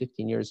happened 10,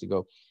 15 years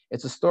ago.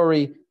 It's a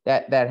story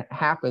that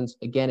happens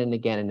again and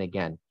again and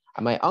again.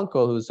 My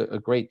uncle, who's a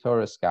great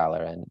Torah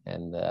scholar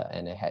and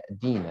a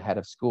dean, a head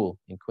of school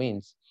in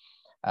Queens,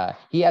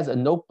 he has a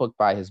notebook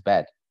by his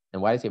bed.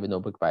 And why does he have a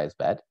notebook by his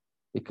bed?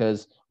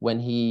 Because when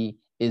he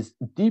is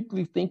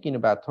deeply thinking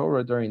about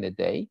Torah during the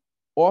day,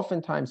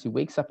 oftentimes he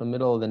wakes up in the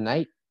middle of the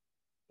night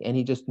and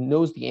he just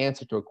knows the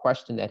answer to a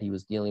question that he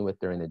was dealing with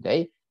during the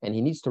day, and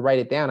he needs to write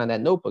it down on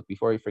that notebook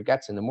before he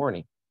forgets in the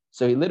morning.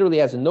 So he literally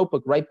has a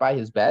notebook right by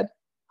his bed.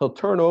 He'll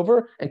turn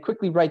over and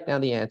quickly write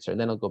down the answer, and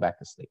then he'll go back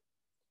to sleep.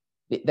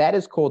 That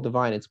is called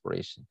divine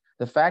inspiration.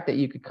 The fact that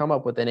you could come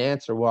up with an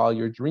answer while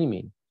you're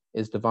dreaming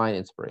is divine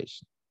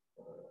inspiration.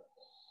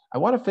 I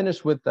want to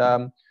finish with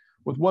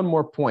one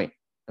more point.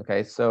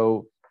 Okay,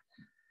 so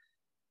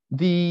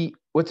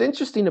what's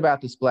interesting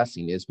about this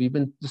blessing is we've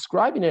been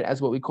describing it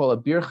as what we call a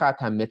birchat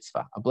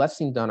ha-mitzvah, a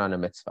blessing done on a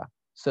mitzvah.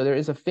 So there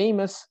is a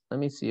famous, let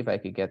me see if I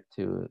could get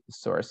to the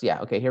source. Yeah,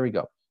 okay, here we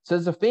go. So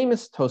there's a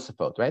famous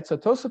Tosafot, right? So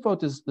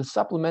Tosafot is the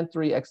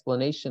supplementary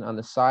explanation on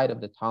the side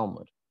of the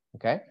Talmud,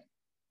 okay?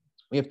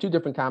 We have two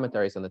different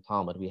commentaries on the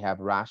Talmud. We have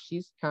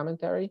Rashi's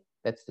commentary,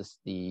 that's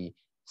the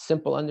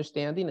simple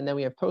understanding, and then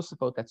we have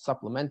Tosafot, that's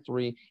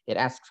supplementary. It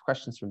asks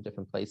questions from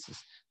different places.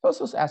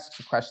 Tosafot asks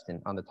a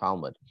question on the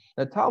Talmud.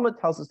 The Talmud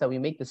tells us that we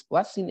make this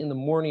blessing in the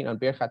morning on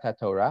Birchat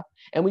HaTorah,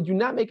 and we do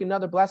not make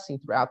another blessing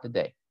throughout the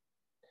day.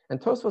 And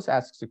Tosafot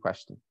asks a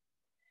question.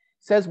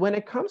 It says, when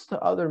it comes to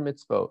other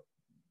mitzvot,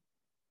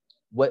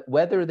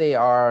 whether they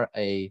are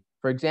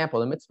for example,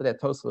 the mitzvah that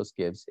Tosafot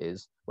gives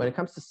is when it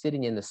comes to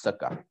sitting in the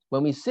sukkah.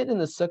 When we sit in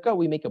the sukkah,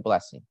 we make a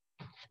blessing.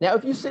 Now,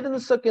 if you sit in the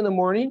sukkah in the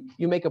morning,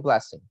 you make a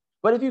blessing.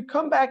 But if you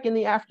come back in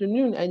the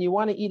afternoon and you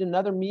want to eat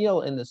another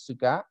meal in the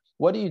sukkah,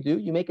 what do?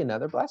 You make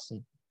another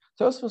blessing.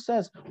 Tosafot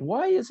says,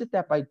 why is it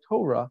that by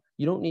Torah,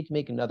 you don't need to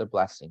make another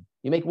blessing?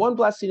 You make one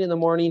blessing in the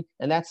morning,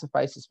 and that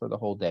suffices for the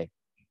whole day.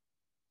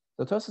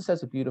 So Tosafot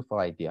says a beautiful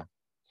idea.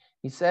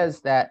 He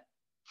says that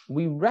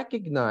we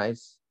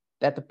recognize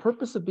that the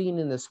purpose of being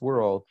in this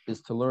world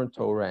is to learn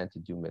Torah and to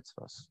do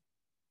mitzvahs.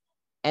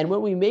 And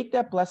when we make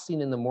that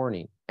blessing in the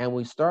morning and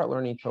we start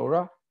learning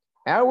Torah,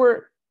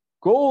 our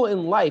goal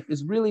in life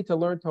is really to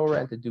learn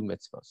Torah and to do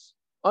mitzvahs.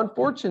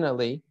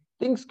 Unfortunately,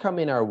 things come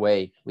in our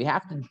way. We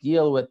have to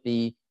deal with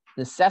the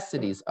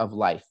necessities of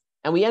life.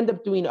 And we end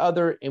up doing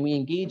and we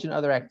engage in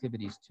other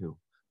activities too.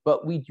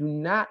 But we do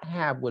not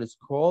have what is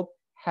called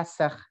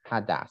Hesach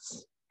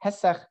Hadas.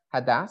 Hesach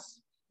Hadas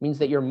means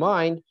that your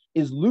mind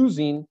is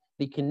losing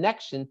the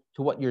connection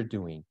to what you're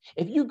doing.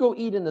 If you go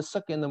eat in the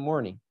sukkah in the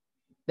morning,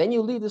 then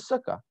you leave the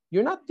sukkah.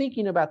 You're not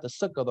thinking about the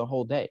sukkah the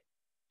whole day.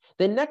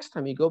 Then next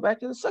time you go back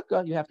to the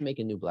sukkah, you have to make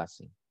a new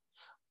blessing.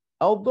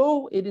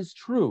 Although it is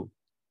true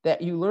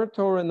that you learned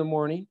Torah in the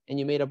morning and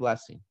you made a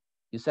blessing.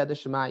 You said the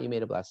Shema, you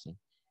made a blessing.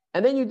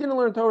 And then you didn't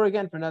learn Torah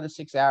again for another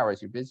 6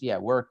 hours. You're busy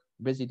at work,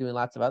 you're busy doing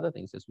lots of other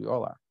things, as we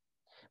all are.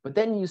 But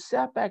then you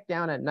sat back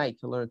down at night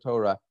to learn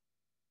Torah.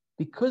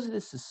 Because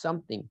this is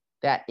something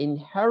that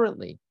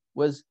inherently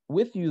was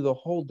with you the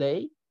whole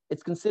day,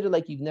 it's considered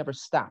like you've never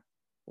stopped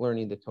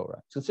learning the Torah.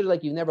 It's considered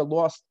like you've never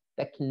lost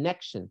that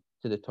connection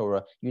to the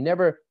Torah. You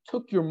never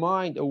took your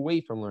mind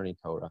away from learning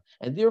Torah.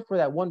 And therefore,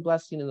 that one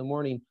blessing in the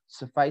morning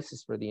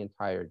suffices for the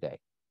entire day.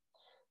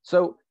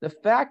 So the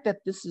fact that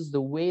this is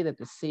the way that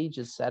the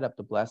sages set up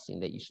the blessing,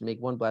 that you should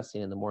make one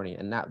blessing in the morning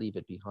and not leave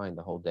it behind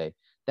the whole day,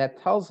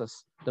 that tells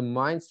us the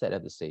mindset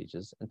of the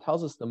sages and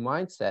tells us the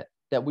mindset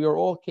that we are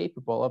all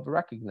capable of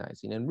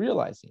recognizing and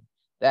realizing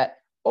that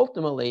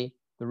ultimately,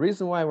 the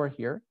reason why we're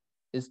here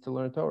is to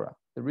learn Torah.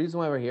 The reason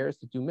why we're here is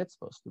to do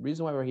mitzvahs. The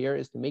reason why we're here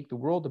is to make the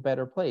world a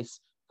better place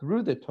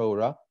through the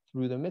Torah,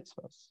 through the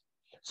mitzvahs.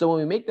 So when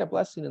we make that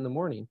blessing in the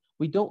morning,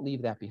 we don't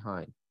leave that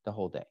behind the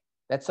whole day.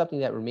 That's something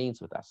that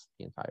remains with us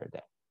the entire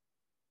day.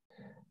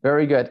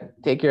 Very good.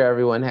 Take care,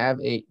 everyone. Have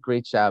a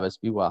great Shabbos.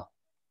 Be well.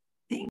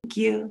 Thank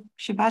you.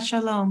 Shabbat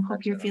Shalom.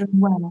 Hope you're feeling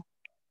well.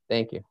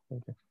 Thank you.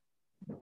 Thank you.